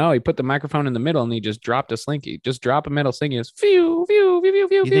 No, he put the microphone in the middle, and he just dropped a Slinky. Just drop a metal Slinky. It's phew, phew, phew, phew,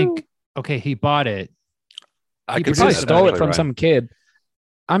 phew, You phew. think? Okay, he bought it. I He could He probably see that, stole it actually, from Ryan. some kid.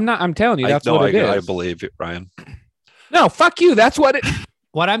 I'm telling you, that's what it is. I believe it, Ryan. No, fuck you. That's what it.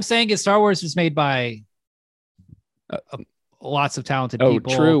 What I'm saying is, Star Wars was made by lots of talented Oh,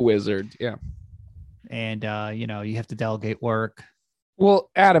 people. true wizard. Yeah. And you have to delegate work. Well,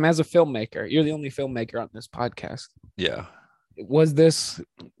 Adam, as a filmmaker, you're the only filmmaker on this podcast. Yeah. Was this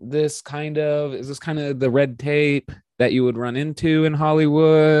kind of the red tape that you would run into in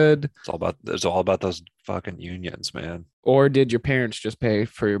Hollywood, It's all about those fucking unions, man. or did your parents just pay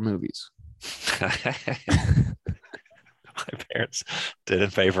for your movies? My parents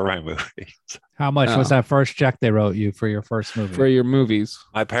didn't pay for my movies. How much was Oh. that first check they wrote you for your first movie? For your movies?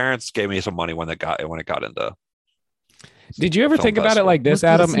 My parents gave me some money when it got into. Did you ever Film think about it festival. like this,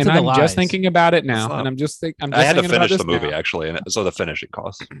 Let's Adam? listen And to the I'm just lies. thinking about it now, It's not- and I'm just I had to thinking about finish this the movie now. actually, and so the finishing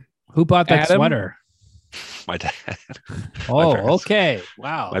cost. Who bought that Adam? sweater? My dad, Oh, parents. okay.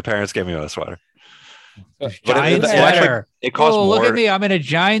 Wow. my parents gave me a sweater. Giant But it sweater. actually- It cost Oh, more. look at me. I'm in a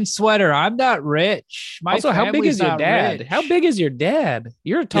giant sweater. I'm not rich. My Also, how big is family's your not dad? rich. How big is your dad?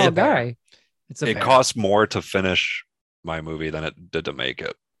 You're a tall Yeah. guy. It's a It bear. cost more to finish my movie than it did to make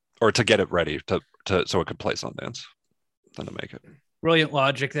it, or to get it ready to so it could play Sundance, than to make it. Brilliant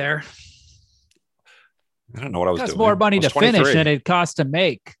logic there. I don't know what I It was costs doing. more money I was to finish 23. than it costs to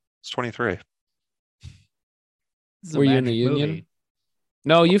make. It's 23. This is a Were you in the magic union? movie.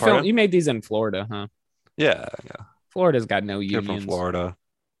 No, you Pardon? You made these in Florida, huh? Yeah. Florida's got no Kid from unions. Florida.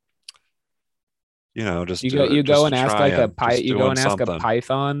 Just You do go. it, You just go and ask like a just You go doing and ask a something.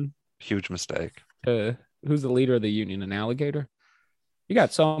 python. Huge mistake. Who's the leader of the union? An alligator. You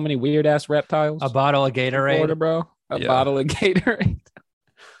got so many weird ass reptiles. A bottle of in Gatorade. Florida, bro. A Yeah. bottle of Gatorade.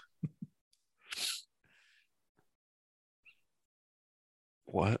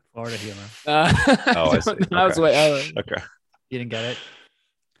 What? Florida humor. Oh, I see. That was Okay. what, Okay. You didn't get it?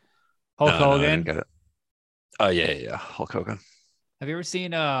 Hulk No, I Hogan. didn't get it. Oh yeah. Hulk Hogan. Have you ever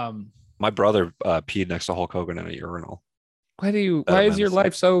seen My brother peed next to Hulk Hogan in a urinal. why is your Men's.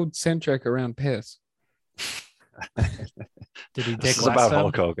 life so centric around piss? did he This dick is last about time?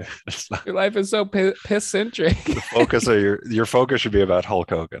 Hulk Hogan. It's not, Your life is so piss centric. the focus of your focus should be about Hulk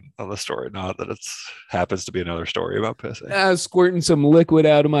Hogan on the story, not that it's happens to be another story about pissing. Squirting some liquid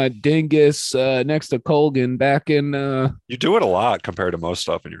out of my dingus next to Colgan back in You do it a lot compared to most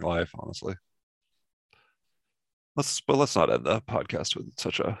stuff in your life, honestly. Let's not end the podcast with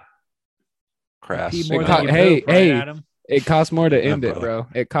such a crass. Pee more It than co- you hey, poop, right, hey. Adam? It costs more to Yeah, end it, brother. bro.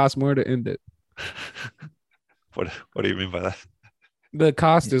 It costs more to end it. What do you mean by that? The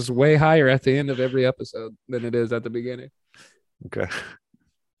cost is way higher at the end of every episode than it is at the beginning. Okay.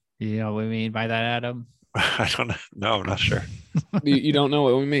 You know what we mean by that, Adam? I don't know. No, I'm not sure. You don't know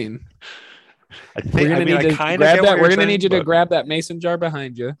what we mean. I think We're gonna need to kind of grab get that. what We're you're gonna need you saying, to grab that mason jar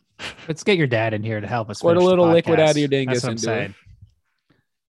behind you. Let's get your dad in here to help us. Squirt a finish the little liquid podcast. out of your dingus That's what I'm into saying. it.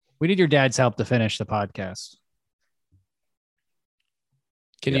 We need your dad's help to finish the podcast.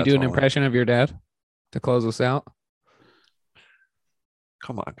 Can Yeah, you do an totally. impression of your dad to close us out?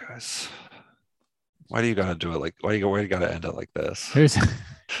 Come on, guys. Why do you gotta do it like? Why you gotta end it like this? Here's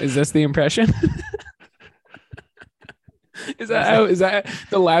Is this the impression? Is that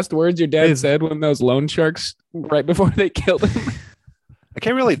the last words your dad said when those loan sharks right before they killed him? I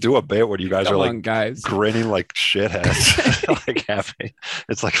can't really do a bit when you guys Come are like on, guys. grinning like shitheads. Like happy.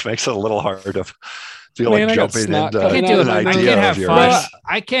 It's like makes it a little hard to feel Man, like I got jumping snot into coming I out can't of do my it. an I nose. idea can't have of fun. yours.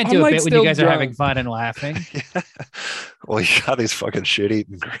 I can't I'm do a like bit when you still guys are drunk. having fun and laughing. Yeah. Well, you got these fucking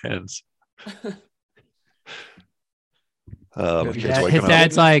shit-eating grins. The His kid's dad- waking his up. dad-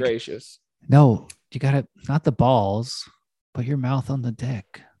 Dad's like- gracious. No, you gotta not the balls, but your mouth on the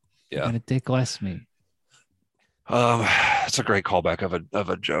dick. You Yeah. gotta dick less me. It's a great callback of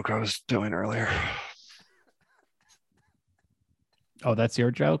a joke I was doing earlier. Oh, that's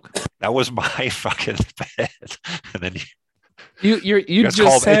your joke? That was my fucking bit, and then you You guys just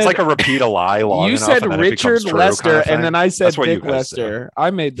called. said It's like a repeat a lie long you enough, said and then it Richard becomes true Lester, kind of and thing. then I said That's what you Dick guys do. Lester.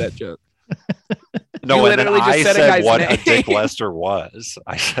 I made that joke. No, You and then literally just I said a said guy's what name. a Dick Lester was.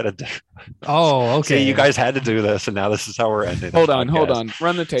 I said a Dick. Oh, okay. See, you guys had to do this, and now this is how we're ending. Hold the on, podcast.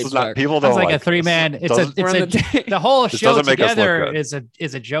 run the This tape is not back. people Sounds don't like a this. three-man. It's Doesn't- a Run the tape. the whole This show doesn't make us look together good.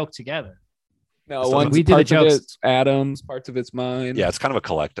 is a joke together. No, So one's we did the parts of jokes. it's Adam's, parts of it's mine. Yeah, it's kind of a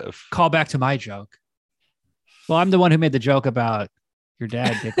collective. Call back to my joke. Well, I'm the one who made the joke about your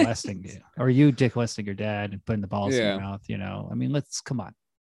dad dick listing you, or you dick listing your dad and putting the balls in Yeah. your mouth. You know, I mean, let's come on.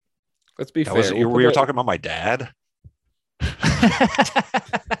 Let's be That fair. was, We'll we put were it- talking about my dad.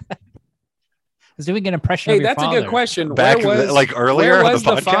 Is doing an impression Hey, of your that's a father. good question. Back where was like earlier where in was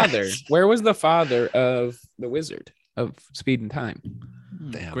the the podcast. father? Where was the father of the wizard of Speed and Time?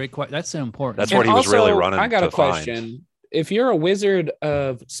 Damn. Great question. That's an important. That's And what he was really also, running I got to a question. If you're a wizard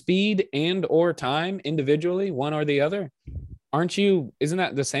of speed and or time individually, one or the other, aren't you? Isn't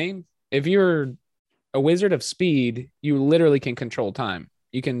that the same? If you're a wizard of speed, you literally can control time.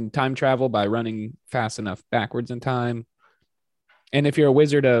 You can time travel by running fast enough backwards in time. And if you're a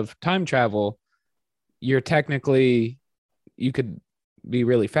wizard of time travel, you could be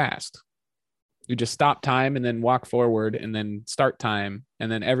really fast. You just stop time and then walk forward and then start time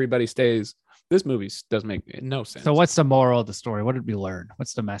and then everybody stays. This movie does make no sense. So what's the moral of the story? What did we learn?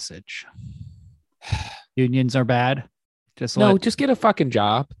 What's the message? Unions are bad. Just just get a fucking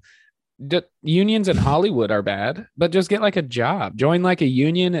job. Unions in Hollywood are bad, but just get like a job. Join like a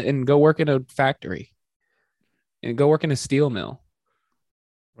union and go work in a factory and go work in a steel mill.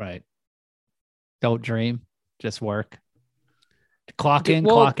 right. Don't dream. Just work. Clock in,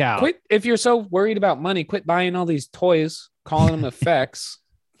 Well, clock out. Quit if you're so worried about money. Quit buying all these toys, calling them effects,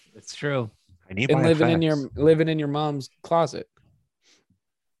 It's true. I need and my living effects. in your mom's closet.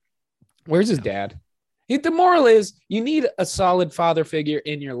 Where's his dad? The moral is you need a solid father figure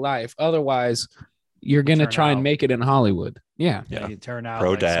in your life. Otherwise, you're gonna Turn try and out. make it in Hollywood. Yeah, Yeah. You turn out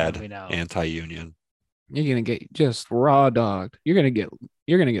Pro like someone dad, we know. anti-union. you're gonna get just raw dogged. You're gonna get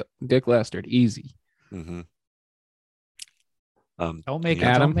Dick Lestered easy. Mm-hmm. Don't make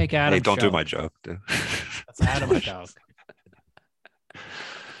Adam? Don't make Adam. Hey, don't do show. my joke, dude. That's Adam's joke.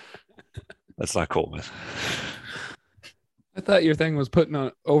 That's not cool, man. I thought your thing was putting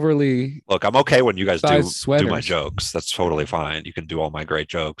on overly. Look, I'm okay when you guys do Size my sweaters. jokes. That's totally fine. You can do all my great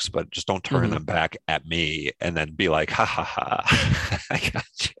jokes, but just don't turn Mhm. them back at me and then be like, ha ha ha. I got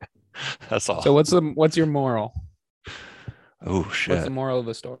you. That's all. So what's your moral? Oh What's shit. the moral of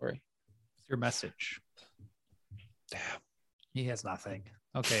the story? It's your message. Damn. He has nothing.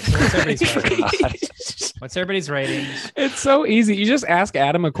 Okay. So what's everybody's ratings? What's everybody's ratings? It's so easy. You just ask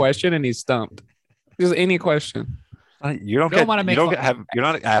Adam a question and he's stumped. Just any question. You don't Don't get. wanna You make don't fun- get, have. You're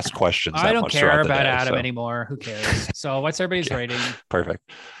not asked questions. I that don't much care throughout the about day, Adam so- anymore. Who cares? So what's everybody's Okay. rating?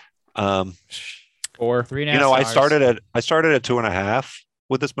 Perfect. 3.5 You know, I stars. started at 2.5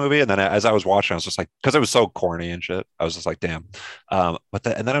 with this movie, and then as I was watching, I was just like, because it was so corny and shit, I was just like, damn. And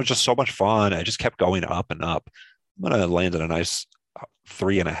then it was just so much fun. I just kept going up and up. I'm gonna land at a nice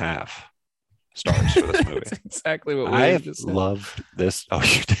 3.5 stars for this movie. That's exactly what we I just said. loved this. Oh,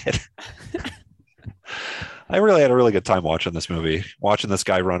 you did. I really had a really good time watching this movie, watching this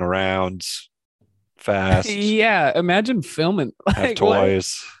guy run around fast, Yeah, imagine filming. have Like, what?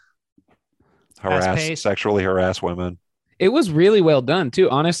 toys, Fast-paced. sexually harass women. It was really well done too.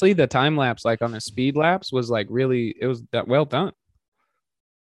 Honestly, the time lapse, like on a speed lapse, was like really. It was that well done.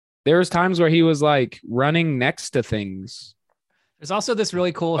 There was times where he was like running next to things. There's also this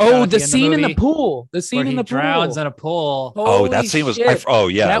really cool. shot Oh, at the end of scene in the movie pool. The scene where in he the drowns pool. in a pool. Oh, that Holy scene was. shit. Oh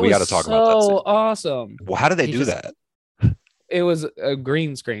yeah, That we got to was talk about that. so Scene. awesome. Well, how did they He do just- that? It was a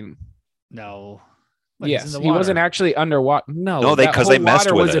green screen. No. Like, he's in Yes, the he wasn't water. actually underwater. No, that because they whole messed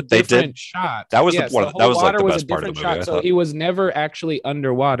water with was a it. They did- different shot. that was the Yes, one- whole that was, like, the water was best a part of the different movie, I shot. So thought. he was never actually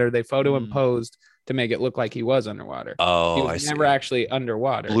underwater. They photo Hmm. imposed to make it look like he was underwater. He Oh, I was see. never actually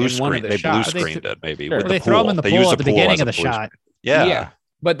underwater. Blue in one of screen. the They blue shots. screened it maybe. Sure. With Or the they throw him pool. in the They pool used at the pool beginning as of a the blue shot. screen. Yeah. Yeah.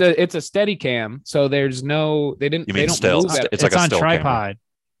 But it's a steady cam, so there's no. They didn't. You they mean don't still? move at It's like a on still camera. tripod.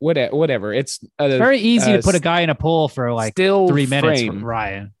 whatever. It's Very easy to put a guy in a pool for like still 3 minutes, frame.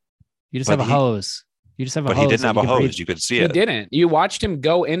 Ryan. You just But have a he- hose. You just have a But hose. he didn't that have you a can breathe. hose. You could see He it. didn't. You watched him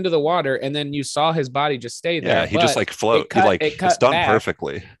go into the water, and then you saw his body just stay there. Yeah, he just but like float. cut- He like it it's cut done back.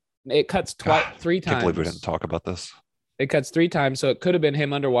 perfectly. it cuts three I can't believe we times. didn't talk about this. It cuts 3 times, so it could have been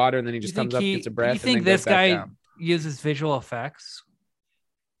him underwater, and then he just comes up, gets a breath. You think and then this goes back guy down. uses visual effects?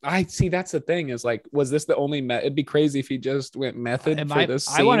 I see. That's the thing. Is like, was this the only? It'd be crazy if he just went method for this.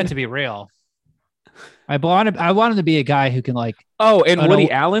 I want it to be real. I wanted to be a guy who can like. Oh, and Oh, Woody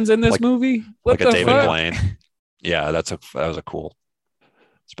no. Allen's in this Like- movie. What Like a the David fuck? Blaine. Yeah, that was a cool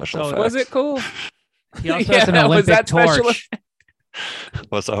special So effect. Was it cool? He also Yeah, has an was Olympic that special torch.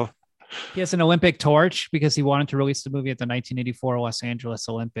 What's up? He has an Olympic torch because he wanted to release the movie at the 1984 Los Angeles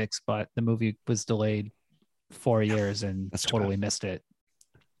Olympics, but the movie was delayed 4 years and That's too totally missed it.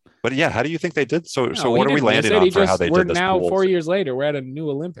 But yeah, how do you think they did? So No, what are he we didn't miss landing it. on He for how just- they We're did this? now pool? 4 years later. We're at a new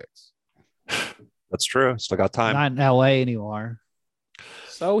Olympics. That's true. Still got time. Not in LA anymore.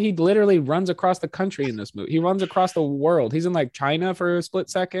 So he literally runs across the country in this movie. He runs across the world. He's in like China for a split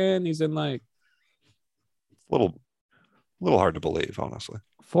second. He's in like little hard to believe, honestly.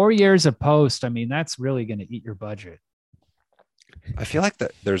 4 years of post. I mean, that's really going to eat your budget. I feel like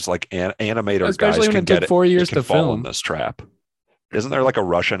that there's like animator Especially guys when can it took get 4 years can to fall in film. this trap. Isn't there like a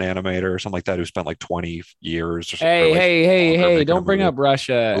Russian animator or something like that who spent like 20 years? Or something, Hey, or, like, hey, longer making a don't bring movie? up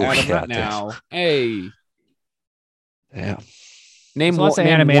Russia, Ooh, Adam, yeah, not now. Hey, Yeah. name There's lots of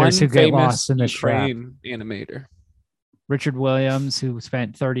name animators one who get famous lost in this trap. Ukraine animator. Richard Williams, who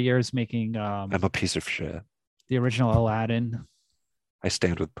spent 30 years making I'm a piece of shit. the original Aladdin. I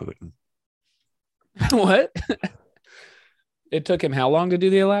stand with Putin. What? It took him how long to do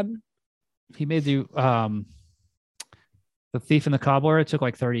the Aladdin? He made the Thief and the Cobbler. It took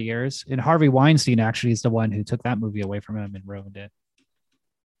like 30 years. And Harvey Weinstein actually is the one who took that movie away from him and ruined it.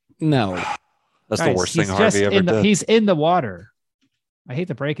 No. That's Guys, the worst thing he's Harvey just ever did. He's in the water. I hate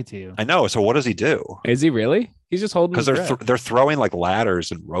to break it to you. I know. So what does he do? Is he really? He's just holding his Because breath. they're throwing like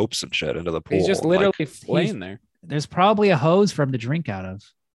ladders and ropes and shit into the pool. He's just Like, literally laying there. There's probably a hose for him to drink out of,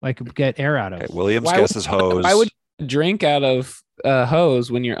 like get air out of. okay, Williams Why gets would- his hose. Why would you drink out of a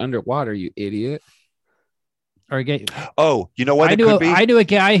hose when you're underwater, you idiot? Or get. Oh, you know what I it knew could be? I knew a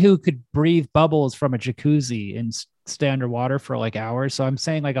guy who could breathe bubbles from a jacuzzi and stay underwater for like hours. So I'm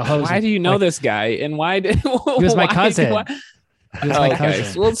saying like a hose. Why do you know like, this guy? And why did He was my cousin. He was my Okay, cousin.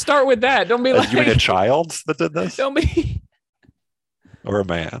 so we'll start with that. Don't be like You mean a child that did this? don't be. Or a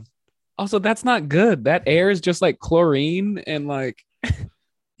man? Also, that's not good. That air is just like chlorine and like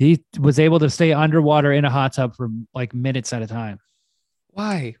He was able to stay underwater in a hot tub for like minutes at a time.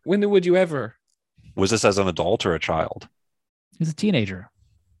 why? When would you ever? Was this as an adult or a child? He was a teenager.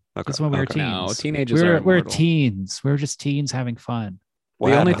 Okay. That's when we were okay. teens. No, teenagers we are were immortal. teens. We were just teens having fun.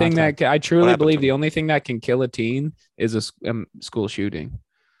 What The only happened? thing that I What truly happened believe to the him? only thing that can kill a teen is a school shooting.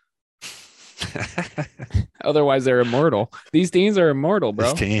 Otherwise, they're immortal. These teens are immortal,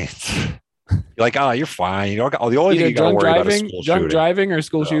 bro. These teens. You're like, oh, you're fine. You don't. The only thing Either you got to drunk worry about is driving, school drunk shooting. driving, or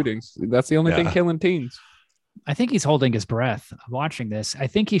school Yeah. shootings. That's the only thing Yeah. killing teens. I think he's holding his breath. I'm watching this. I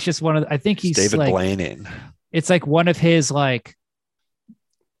think he's just one of. I think It's he's David like. Blaine. It's like one of his like.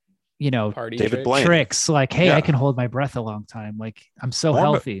 Party David trick. Blaine. Tricks. Like, hey, Yeah. I can hold my breath a long time. Like, I'm so More-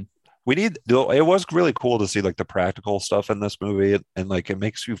 healthy. We need. It was really cool to see like the practical stuff in this movie, and like it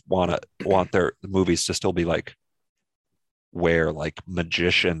makes you want their movies to still be like where like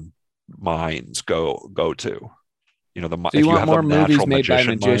magician minds go to. You know, So if you want have more a movies natural made by magician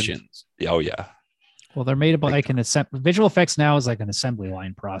mind- magicians? oh yeah. Well, they're made like an visual effects now is like an assembly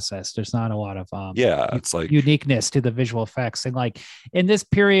line process. There's not a lot of Yeah, it's like uniqueness to the visual effects. And like in this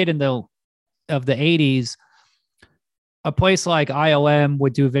period of the 80s, a place like ILM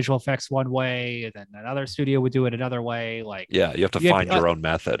would do visual effects one way, and then another studio would do it another way. Like yeah, you have to You have- find your own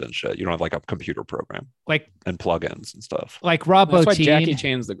method and shit. You don't have like a computer program like and plugins and stuff. Rob That's why Jackie Bottin,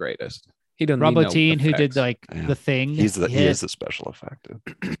 Chan's the greatest. He doesn't Rob need no Bottin, who did effects. like Yeah. the thing. He is hit- the special effect.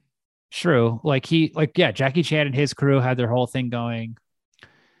 True. Jackie Chan and his crew had their whole thing going.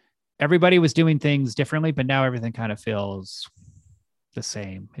 everybody was doing things differently, but now everything kind of feels the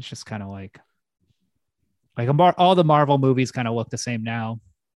same. It's just kind of like all the Marvel movies kind of look the same now.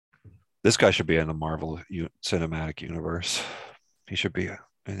 This guy should be in the Marvel cinematic universe. He should be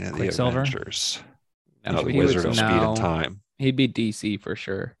in the Quicksilver? Avengers. No, the he would- Wizard of Speed and Time. He'd be DC for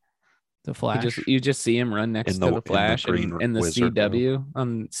sure. The Flash. You just see him run next In to the the Flash Green in the Wizard, CW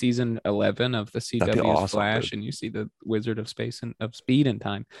on season 11 of the That'd be CW's awesome, Flash, dude. and you see the Wizard of Speed and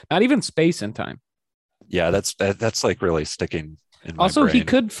Time. Not even Space and Time. Yeah, that's like really sticking in my Also, brain. he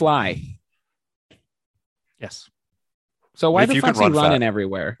could fly. Yes. So why If the you can fuck's he run running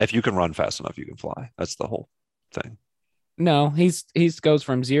everywhere? If you can run fast enough, you can fly. That's the whole thing. No, he's goes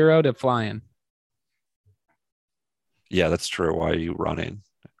from 0 to flying. Yeah, that's true. Why are you running?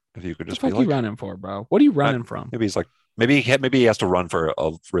 If you could What the just fuck be you like, running for, bro? What are you running from? maybe he's like, maybe he has to run for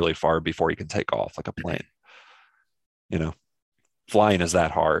a really far before he can take off like a plane. You know, flying is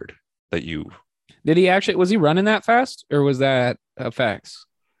that hard that you. Did he actually? Was he running that fast, or was that effects?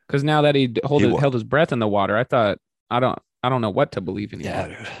 Because now that he held his breath in the water, I don't know what to believe anymore. Yeah,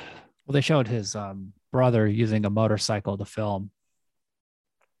 dude. Well, they showed his brother using a motorcycle to film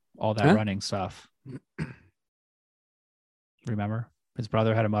all that running stuff. Remember? His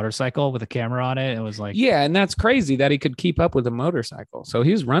brother had a motorcycle with a camera on it. And it was like, Yeah, and that's crazy that he could keep up with a motorcycle. So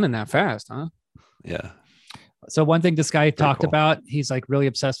he was running that fast, huh? Yeah. so one thing this guy talked cool. about, he's like really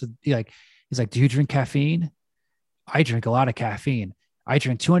obsessed with, he's like, do you drink caffeine? I drink a lot of caffeine. I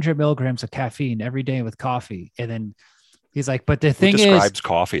drink 200 milligrams of caffeine every day with coffee. And then he's like, but the Who thing is, describes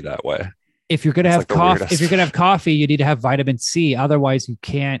coffee that way? if you're going to It's have like the coffee, weirdest. if you're going to have coffee, you need to have vitamin C. Otherwise you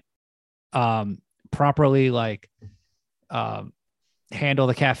can't properly handle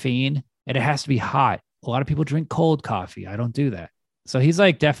the caffeine, and it has to be hot. A lot of people drink cold coffee. I don't do that. So he's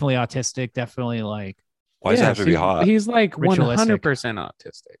like definitely autistic, definitely like Why does it have to be hot? He's like Ritualistic. 100%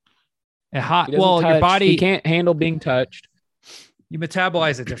 autistic. a hot. He doesn't Well, your touch. body, He can't handle being touched. you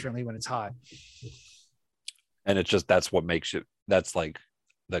metabolize it differently when it's hot. And it's just that's what makes it. That's like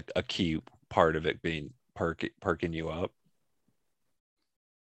a key part of it being perking you up.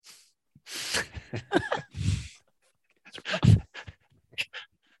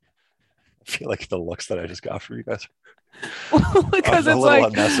 I feel like the looks that I just got from you guys. Because A it's little like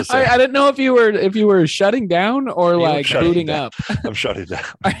unnecessary. I didn't know if you were shutting down or like shutting booting down. up. I'm shutting down.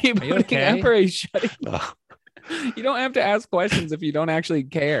 Are you booting okay? up or are you shutting? No, You don't have to ask questions if you don't actually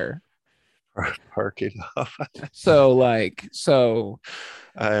care. perking up. So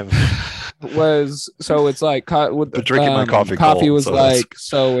I'm it's like Been drinking my coffee Coffee cold, was so that's- like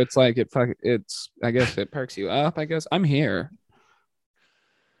so it's like it's I guess it perks you up. I guess I'm here.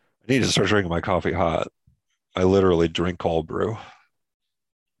 I need to start drinking my coffee hot. I literally drink cold brew.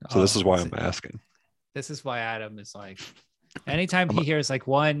 So this is why I'm asking. This is why Adam is like, anytime he hears like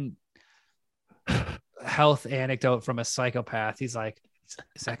one health anecdote from a psychopath, he's like,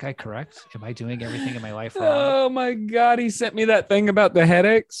 is that guy correct? Am I doing everything in my life wrong? Oh my god, he sent me that thing about the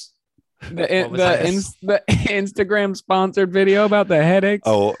headaches. The What was the Instagram sponsored video about the headaches.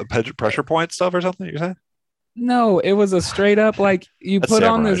 Oh, pressure point stuff or something? You said? No, it was a straight up like you That's put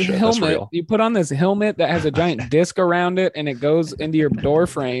on samurai this shit. That's helmet. real. You put on this helmet that has a giant disc around it, and it goes into your door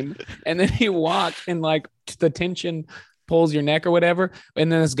frame. And then you walk, and like the tension pulls your neck or whatever.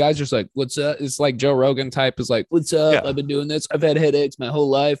 And then this guy's just like, "What's up?" It's like Joe Rogan type is like, "What's up? Yeah. I've been doing this. I've had headaches my whole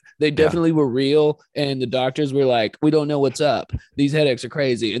life. They definitely were real." And the doctors were like, "We don't know what's up. These headaches are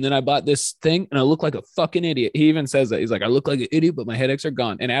crazy." And then I bought this thing, and I look like a fucking idiot. He even says that. He's like, "I look like an idiot, but my headaches are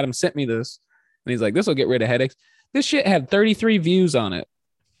gone." And Adam sent me this, and he's like, "This will get rid of headaches." This shit had 33 views on it.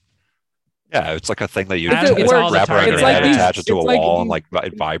 Yeah, it's like a thing that you Adam gets all the wrap around targeted your head, ads. attach it to a It's like wall, these- and like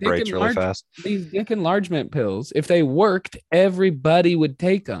it vibrates dick really enlarge- fast. These dick enlargement pills, if they worked, everybody would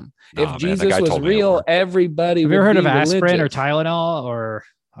take them. Nah, If man, the Jesus guy was told me it real, worked. everybody Have would you ever heard be of aspirin or religious. Tylenol or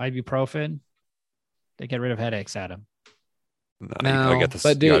ibuprofen? They get rid of headaches, Adam. No, No, you gotta get this.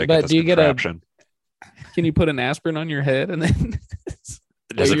 but do- you gotta but get this do you get a- contraption. Can you put an aspirin on your head and then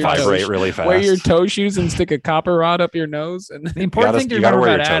Does it your vibrate toe- really fast? wear your toe shoes and stick a copper rod up your nose? And The important thing to you gotta remember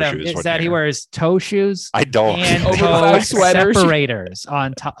wear about your toe Adam shoes is when that he you're- wears toe shoes I don't. and toe Oversized sweaters. separators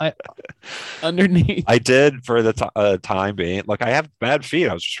on top. underneath. I did for the time being. Look, I have bad feet.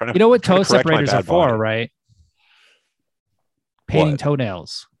 I was just trying to. You know what trying toe to correct my separators are bad for, body. right? Painting What?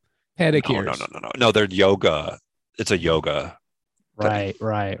 toenails. Pedicures. No, they're yoga. It's a yoga. Right.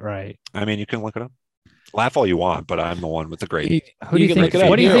 I mean, you can look it up. Laugh all you want, but I'm the one with the great. Who do you can think? look it up.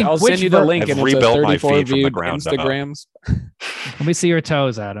 What do you Here, think? I'll which send you the ver- link, I've and it's a rebuilt my 34 feet from the viewed ground up. Instagrams. Let me see your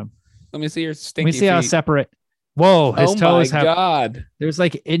toes, Adam. Let me see your Let stinky me see how feet. separate. Whoa, his Oh my toes have. god! There's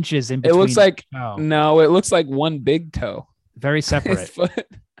like inches in It between. looks like Oh, no. It looks like one big toe. very His separate. foot.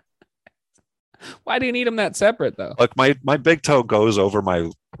 Why do you need them that separate though? Like my big toe goes over my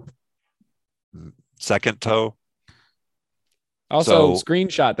second toe. Also, So-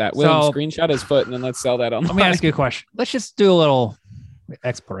 screenshot that. William, screenshot his foot, and then let's sell that online. Let me ask you a question. Let's just do a little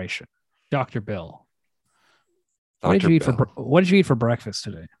exploration. Dr. Bill, what did you eat for breakfast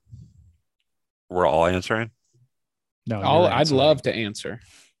today? We're all answering. No, I'd love to answer.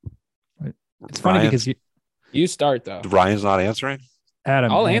 It's funny because You start though. Ryan's not answering.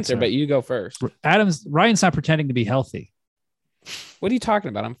 Adam. I'll answer, but you go first. Ryan's not pretending to be healthy. What are you talking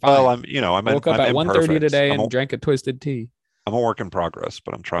about? I'm fine. Well, I'm woke up at 1:30 imperfect. today and drank a twisted tea. I'm a work in progress,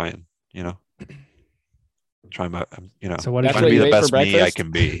 but I'm trying. I'm trying my. So what That's trying what to be you the ate for best me I breakfast? can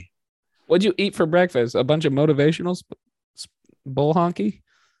be. What'd you eat for breakfast? A bunch of motivational bull honky?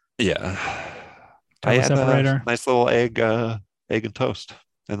 Yeah. Tell I the had separator. a nice little egg and toast,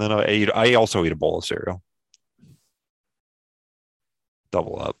 and then I also eat a bowl of cereal.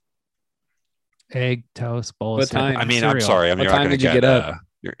 Double up. Egg, toast, bowl What of cereal. time? I mean, Cereal. I'm sorry. I mean, What you're not time going to did you get get up?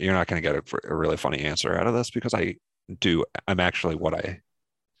 you're not going to get a really funny answer out of this because I'm actually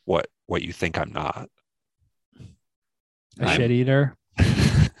what you think I'm not. A shit eater.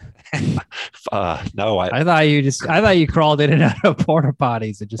 No, I thought you crawled in and out of porta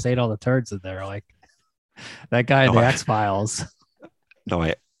potties and just ate all the turds in there, like that guy in the X-Files. No,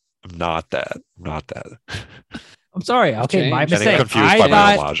 I'm not that. I'm not that. I'm sorry. Okay, my Getting mistake. confused by my own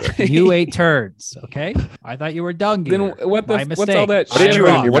I logic. thought you ate turds. Okay, I thought you were dung. Then what's all that What did shit you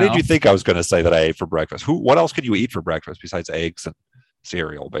in your What did mouth? you think I was going to say that I ate for breakfast? What else can you eat for breakfast besides eggs and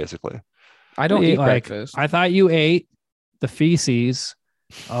cereal, basically? I don't eat breakfast. I thought you ate the feces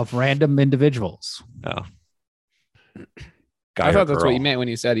of random individuals. No. I thought that's what you meant when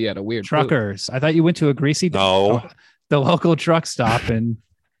you said you had a weird poop. Truckers. I thought you went to a greasy No. the local truck stop and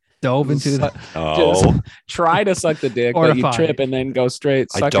dove into the Just No. try to suck the dick, but you trip and then go straight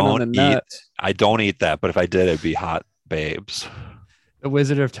sucking on the nut. I don't eat that, but if I did, it'd be hot babes. the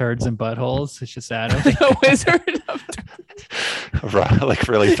Wizard of Turds and Buttholes. It's just Adam. The Wizard of Like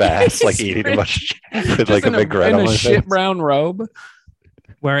really fast, like eating a bunch with like a big grin in on a my shit face. brown robe,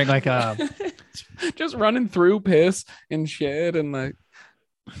 Wearing like a just running through piss and shit, and like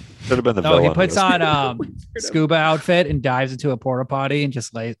Should have been the no, villain. he puts of this. on scuba outfit and dives into a porta potty and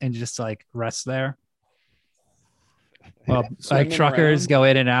just like rests there. Well, like Swimming truckers around. go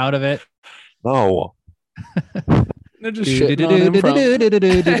in and out of it. No. they're just shitting on him from.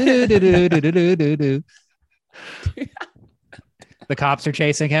 The cops are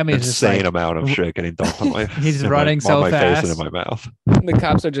chasing him. He's just Insane like, amount of shit getting dumped on my He's in running on so my face fast. and in my mouth. The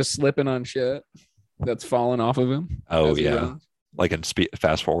cops are just slipping on shit that's falling off of him. Oh as he yeah. runs. Like in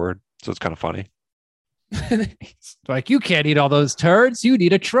fast forward. So it's kind of funny. like, you can't eat all those turds. You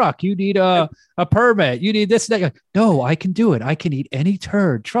need a truck. You need a permit. You need this. And that. No, I can do it. I can eat any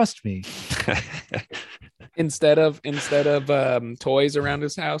turd. Trust me. instead of toys around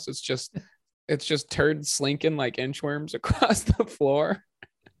his house, it's just turds slinking like inchworms across the floor.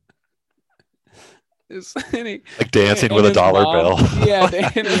 Like dancing with a dollar bill. Yeah,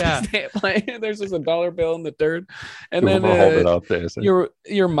 there's just a dollar bill in the turd, and then hold it up there.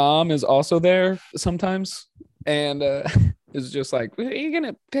 your mom is also there sometimes, and is just like, "Are you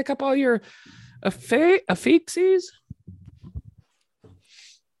gonna pick up all your feces?"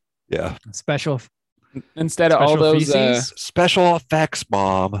 Yeah. Special Instead of all those special effects,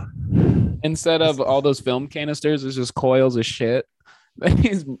 mom. instead of all those film canisters, it's just coils of shit that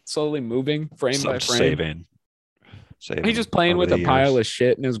he's slowly moving frame by frame. Saving He's just playing with a pile of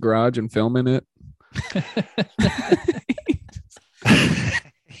shit in his garage and filming it.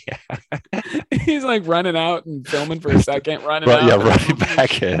 He's like running out and filming for a second, running out. Yeah, running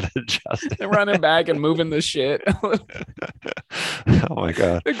back in and just running back and moving the shit. Oh my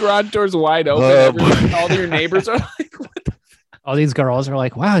god. The garage door's wide open. All your neighbors are like, what the all these girls are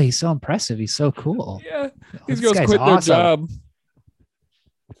like, wow, he's so impressive. He's so cool. Yeah. This These girls guy's quit awesome.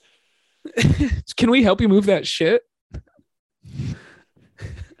 their job. Can we help you move that shit?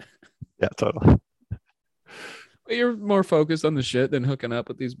 Yeah, totally. But you're more focused on the shit than hooking up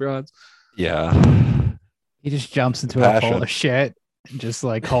with these broads. Yeah. He just jumps into a bowl of shit and just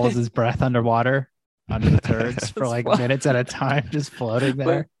like holds his breath underwater under the turds for like minutes at a time, just floating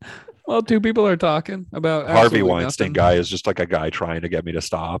there. Well, two people are talking about Harvey Weinstein nothing. guy is just like a guy trying to get me to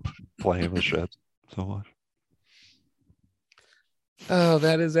stop playing with shit so much. Oh,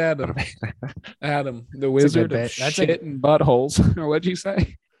 that is Adam. Adam, the wizard of bit. That's shit and buttholes. Or what'd you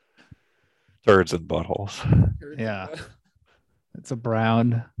say? Turds and buttholes. Yeah. It's a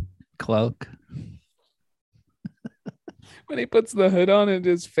brown cloak. When he puts the hood on and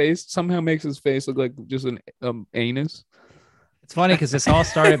his face somehow makes his face look like just an anus. It's funny because this all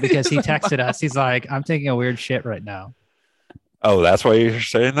started because he texted us. He's like, "I'm taking a weird shit right now." Oh, that's why you're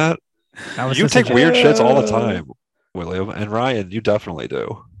saying that? You take weird shits all the time, William. And Ryan, you definitely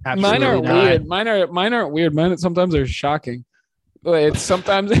do. Absolutely Mine aren't not. weird. Mine aren't weird. Mine sometimes are shocking. But it's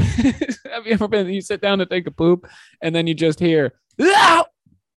sometimes have you ever been you sit down to take a poop and then you just hear "Ah!"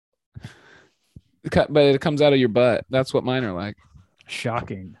 But it comes out of your butt. That's what mine are like.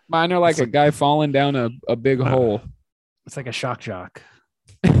 Shocking. Mine are like a guy falling down a big hole. It's like a shock jock.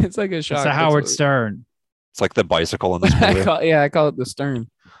 It's like a shock. It's a Howard Stern. It's like the bicycle in this movie. I call it the stern.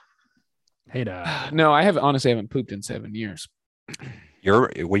 Hey, dad. No, I haven't pooped in 7 years.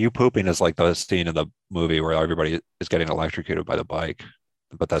 When you pooping is like the scene in the movie where everybody is getting electrocuted by the bike,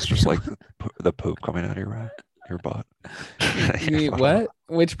 but that's just like the poop coming out of your butt. What?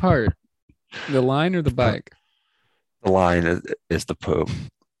 Which part? The line or the bike? The line is the poop.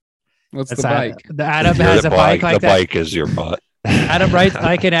 What's the bike? The Adam has a bike like the that. The bike is your butt. Adam writes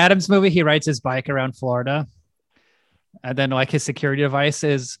like in Adam's movie, he rides his bike around Florida, and then like his security device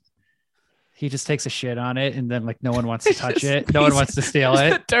is he just takes a shit on it, and then like no one wants to touch it, no one wants to steal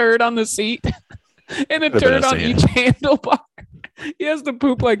it. A turd on the seat, and a turd on each handlebar. He has to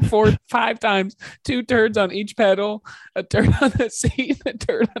poop like 4-5 times. 2 turds on each pedal, a turd on the seat, a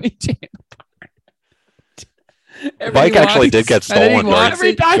turd on each handlebar. The bike actually did get stolen during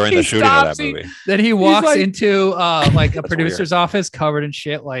the shooting of that movie. Then he walks like, into like a producer's office covered in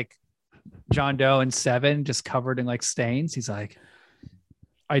shit, like John Doe and Seven, just covered in like stains. He's like,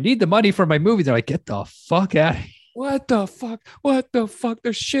 "I need the money for my movie." They're like, "Get the fuck out of here." What the fuck? What the fuck?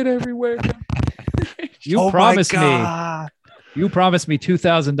 There's shit everywhere. You promised me. You promised me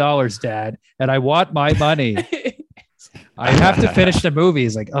 $2,000, Dad, and I want my money. I have to finish the movie.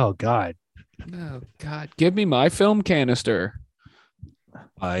 He's like, "Oh God." Oh God! Give me my film canister. No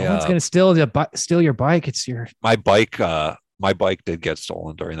one's gonna steal your bike. It's your my bike. My bike did get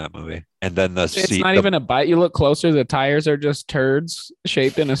stolen during that movie, and then it's not even a bike. You look closer, the tires are just turds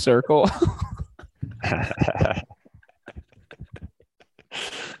shaped in a circle. The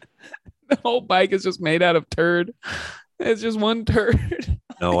whole bike is just made out of turd. It's just one turd.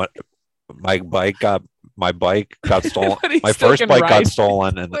 No, my bike got stolen. My first bike got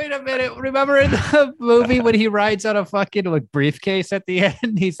stolen. And wait a minute. Remember in the movie when he rides on a fucking like briefcase at the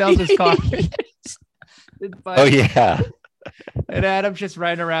end? He sells his coffee. Oh yeah. And Adam's just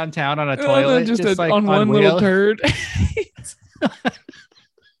riding around town on a toilet, just like on one little turd.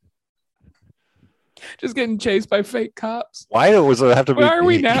 Just getting chased by fake cops. Why was it have to be? Why are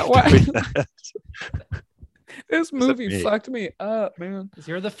we now? Why? This movie fucked me up, man. Because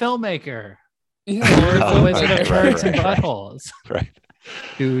you're the filmmaker. Yeah, you're the wizard of turds and buttholes. Right.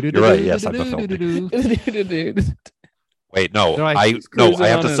 You're right. Yes, I'm the filmmaker. Wait, no, I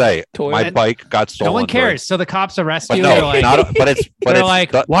have to say, my bike got stolen. No one cares. So the cops arrest you. No, they're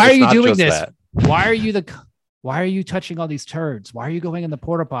like, why are you doing this? Why are you touching all these turds? Why are you going in the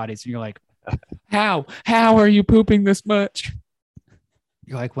porta potties? And you're like, how are you pooping this much?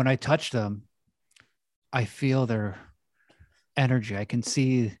 You're like, when I touch them, I feel their energy. I can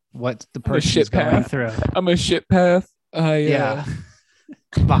see what the person is going through. I'm a shit path. Yeah.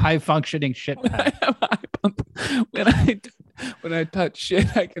 I'm a high functioning shit path. When I touch shit,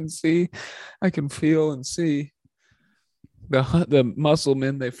 I can feel and see the muscle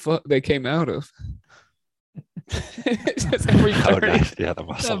men they came out of. It's just every the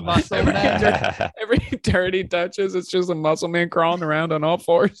muscle man. Every turd he touches, it's just a muscle man crawling around on all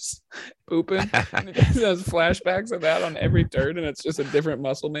fours, pooping. And it just has flashbacks of that on every turd, and it's just a different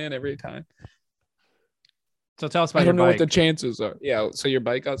muscle man every time. So tell us about I don't your know bike. what the chances are. Yeah, so your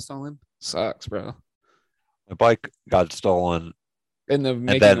bike got stolen? Sucks, bro. My bike got stolen. In the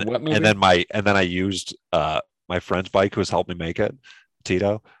making of what movie? And then I used my friend's bike who's helped me make it,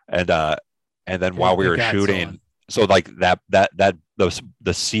 Tito, and then while we were shooting, so like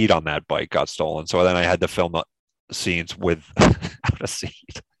the seat on that bike got stolen. So then I had to film the scenes without a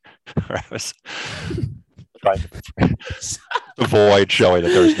seat, where I was trying to avoid showing that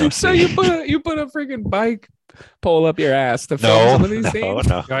there's no seat. So you put a freaking bike pole up your ass to film some of these scenes?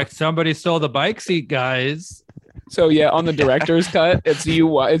 No. Like somebody stole the bike seat, guys. So yeah, on the director's cut, it's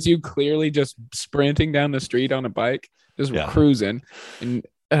you clearly just sprinting down the street on a bike, just cruising, and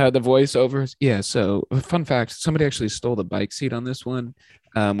the voiceovers. Yeah. So fun fact: somebody actually stole the bike seat on this one,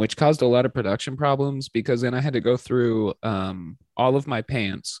 which caused a lot of production problems because then I had to go through all of my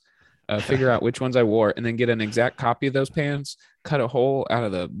pants, figure out which ones I wore, and then get an exact copy of those pants, cut a hole out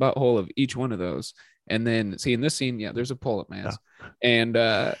of the butthole of each one of those, and then see in this scene, there's a pull-up mask, and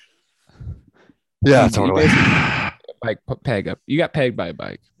totally. Bike peg up. You got pegged by a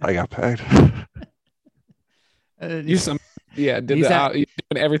bike. I got pegged. Yeah, He's doing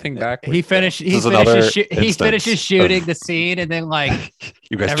everything backwards. He finishes shooting the scene, and then like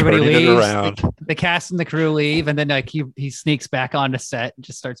You guys everybody turning it leaves. around. The cast and the crew leave, and then like he sneaks back onto set and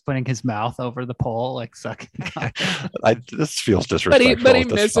just starts putting his mouth over the pole, like sucking. This feels disrespectful. But he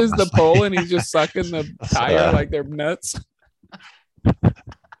misses the pole and he's just sucking the tire like they're nuts.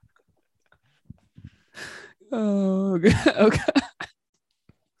 Oh, okay.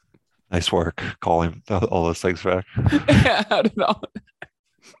 Nice work calling all those things back. Yeah, how did all...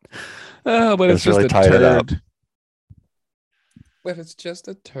 Oh, but it's just really a tied it up. turd. But it's just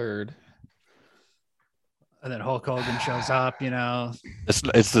a turd. And then Hulk Hogan shows up,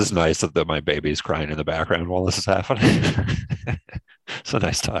 It's just nice that my baby's crying in the background while this is happening. It's a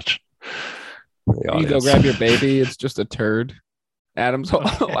nice touch. You go grab your baby. It's just a turd. Adam's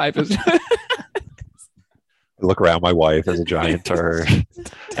whole life is... I look around, my wife is a giant turd.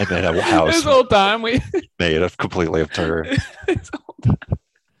 And then a house this whole time we made of completely of turd.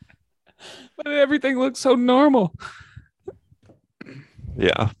 But everything looks so normal.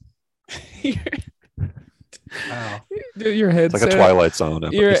 Yeah. Wow. Dude, your headset. It's like a Twilight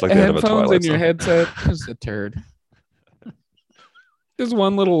Zone. Your It's like the end of a headphones Twilight and your Zone. headset is a turd. Just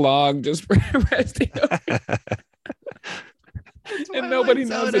one little log just resting over. And nobody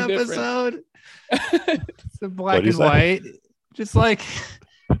knows the difference. It's the black and white. Just like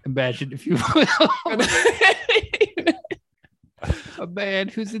imagine if you will. A man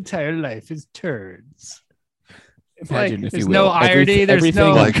whose entire life is turds. Imagine if there's you will. no irony. There's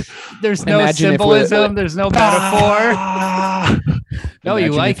no there's no symbolism. There's no metaphor. No,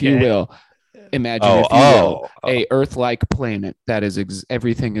 you like if you it. will. Imagine if you will a Earth-like planet that is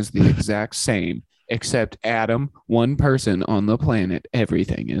everything is the exact same except Adam, one person on the planet.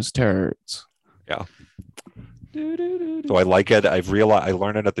 Everything is turds. Yeah. So I like it. I've realized I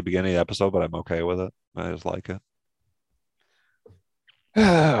learned it at the beginning of the episode, but I'm okay with it. I just like it.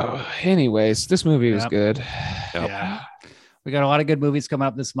 Oh, anyways, this movie was good. Yep. Yeah. We got a lot of good movies coming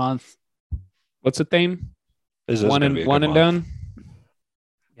up this month. What's the theme? This is One gonna be a and good done. month.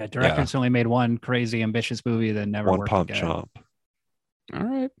 Yeah, directors only made one crazy ambitious movie that never One worked Pump again. Chump. All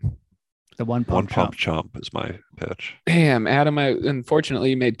right. The One One Pump Pump Chump. Chump is my pitch. Damn, Adam, I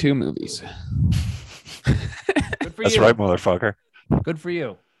unfortunately made 2 movies. Good for That's you. right, motherfucker. Good for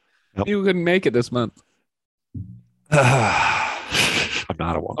you. Yep. You couldn't make it this month. I'm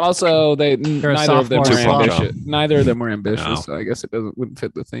not a one. Also, a neither of them were sophomore ambitious. Neither of them were ambitious, No. so I guess it wouldn't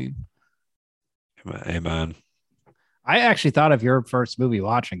fit the theme. Amen. I actually thought of your first movie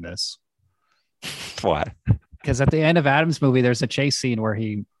watching this Why? because at the end of Adam's movie, there's a chase scene where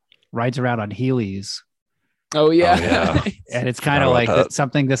he rides around on Heelys, Oh yeah, yeah. and it's kind of about like that. that's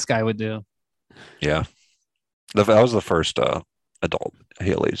something this guy would do. Yeah. That was the first adult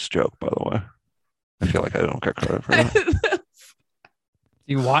Haley's joke, by the way. I feel like I don't get credit for that.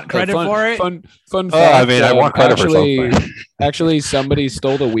 You want credit fun, for it? Fun I fact. mean, I want credit for something. Actually, somebody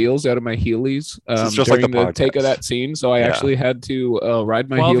stole the wheels out of my Heelys This is just like during the the take of podcast. that scene. So I Yeah. actually had to ride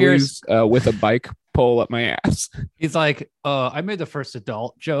my 12 Heelys years. with a bike pole up my ass. He's like, I made the first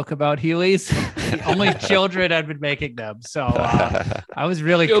adult joke about Heelys. Only children had been making them, so I was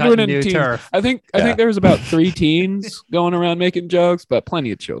really Children cutting and new teens. turf. I think there was about 3 teens going around making jokes, but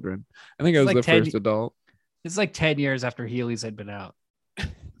plenty of children. I think I It's was like the 10 first adult. It's like 10 years after Heelys had been out.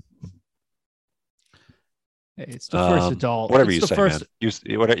 Hey, it's the first adult. Whatever It's you the say, first,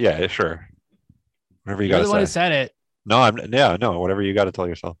 man. Yeah, sure. Whatever you You're got the one who to say. said it. No, whatever you got to tell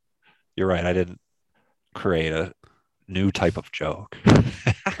yourself. You're right. I didn't create a new type of joke.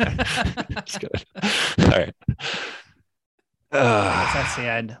 Just kidding. All right. That's the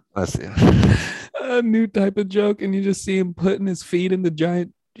end. Let's see. A new type of joke, and you just see him putting his feet in the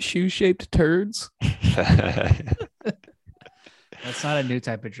giant shoe-shaped turds. That's not a new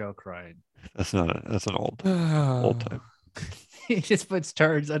type of joke, Ryan. That's an old type. He just puts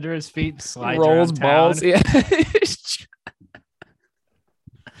turds under his feet, and slides Rolls around balls. town. Yeah.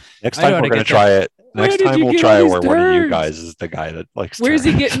 Next I know time how we're to gonna get try it. Where Next did time you we'll get try all it these where one of you turds? guys is the guy that likes. Where's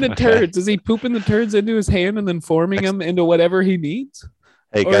he turds. getting the turds? Is he pooping the turds into his hand and then forming them into whatever he needs?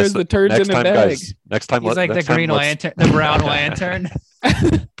 Hey Or guys, is the turds next in a time, bag? guys. Next time, He's like the next time green let's- lantern, the brown lantern.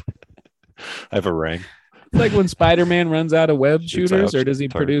 I have a ring. It's like when Spider-Man runs out of web Shoots shooters, out or does he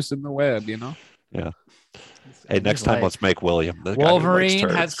turds. produce in the web? You know. Hey, next He's time like, let's make William. The guy who likes Wolverine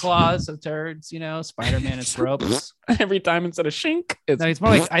has turds. claws of turds. Spider-Man is ropes. Every time instead of shink, it's No, he's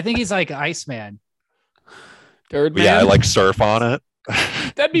more like I think he's like Iceman. turd man. Yeah, I like surf on it.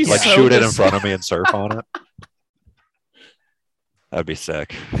 That'd be Like so shoot it in dis- front of me and surf on it. That'd be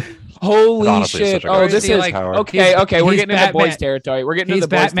sick. Holy honestly, it's shit! such a Oh, great this scene. is Like, okay. Okay, we're he's getting into Batman. boys territory. We're getting He's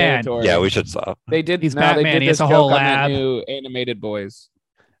into the boys Batman. territory. Yeah, we should stop. They did. He's no, Batman. they did He has this a joke whole on that lab. new animated boys.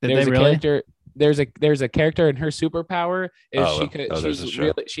 Did There's they a really? character. There's a character, and her superpower is Oh, she could. there's She's a show.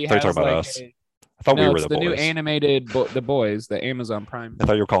 really. She I thought you has were talking about like. us. I thought we were It's the the new boys. animated the boys, the Amazon Prime. I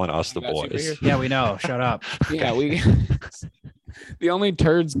thought you were calling us the You got boys. superheroes? Yeah, we know. Shut up. Yeah, we. The only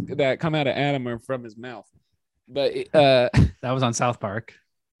turds that come out of Adam are from his mouth, but That was on South Park.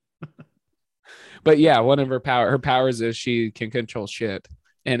 but yeah, one of her powers is she can control shit,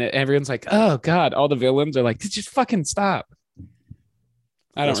 and everyone's like, oh god, all the villains are like, just fucking stop.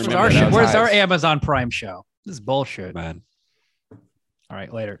 I don't Where's remember. our, That was where's high. our Amazon Prime show? This is bullshit. Man, All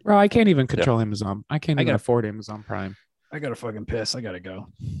right, later. Bro, I can't even control Amazon. I can't I even gotta- afford Amazon Prime. I gotta fucking piss. I gotta go.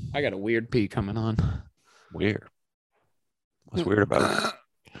 I got a weird pee coming on. weird. What's weird about it?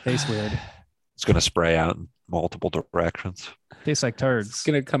 Tastes weird. It's gonna spray out in multiple directions. Tastes like It's turds.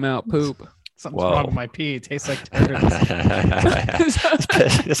 gonna come out poop. Something's Whoa. wrong with my pee. It tastes like turds.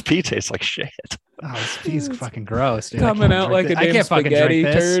 This pee tastes like shit. Oh, this pee's fucking gross, dude. Coming out like a I damn can't fucking spaghetti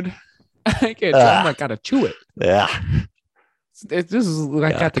drink this. turd. I can't. I'm like, gotta chew it. Yeah. This is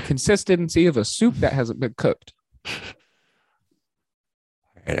like Yeah. got the consistency of a soup that hasn't been cooked.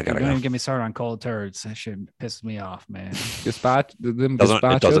 I gotta Don't even go. get me started on cold turds. That shit pisses me off, man. Them It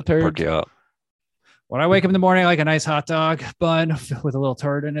gazpacho doesn't turds. perk you up. When I wake up in the morning, I like a nice hot dog bun with a little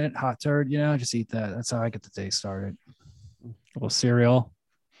turd in it, hot turd, just eat that. That's how I get the day started. A little cereal.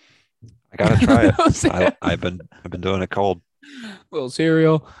 I gotta try it. I've been doing it cold. Little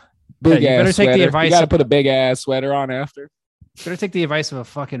cereal. Big you better ass take the sweater. advice You gotta of- put a big ass sweater on after. Better take the advice of a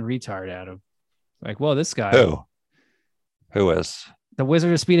fucking retard, Adam. Like, well, this guy, Who is? the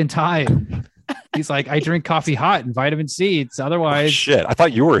Wizard of Speed and Time. He's like, I drink coffee hot and vitamin C. It's Oh, otherwise, shit. I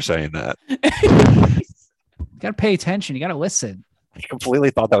thought you were saying that. you gotta pay attention. You gotta listen. I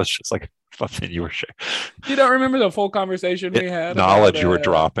completely thought that was just like something you were sharing. You don't remember the full conversation we had? Knowledge about, you were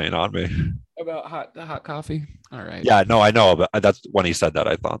dropping on me. about hot coffee. All right. Yeah, no, I know, but that's when he said that.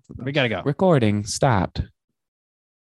 I thought We gotta go. Recording stopped.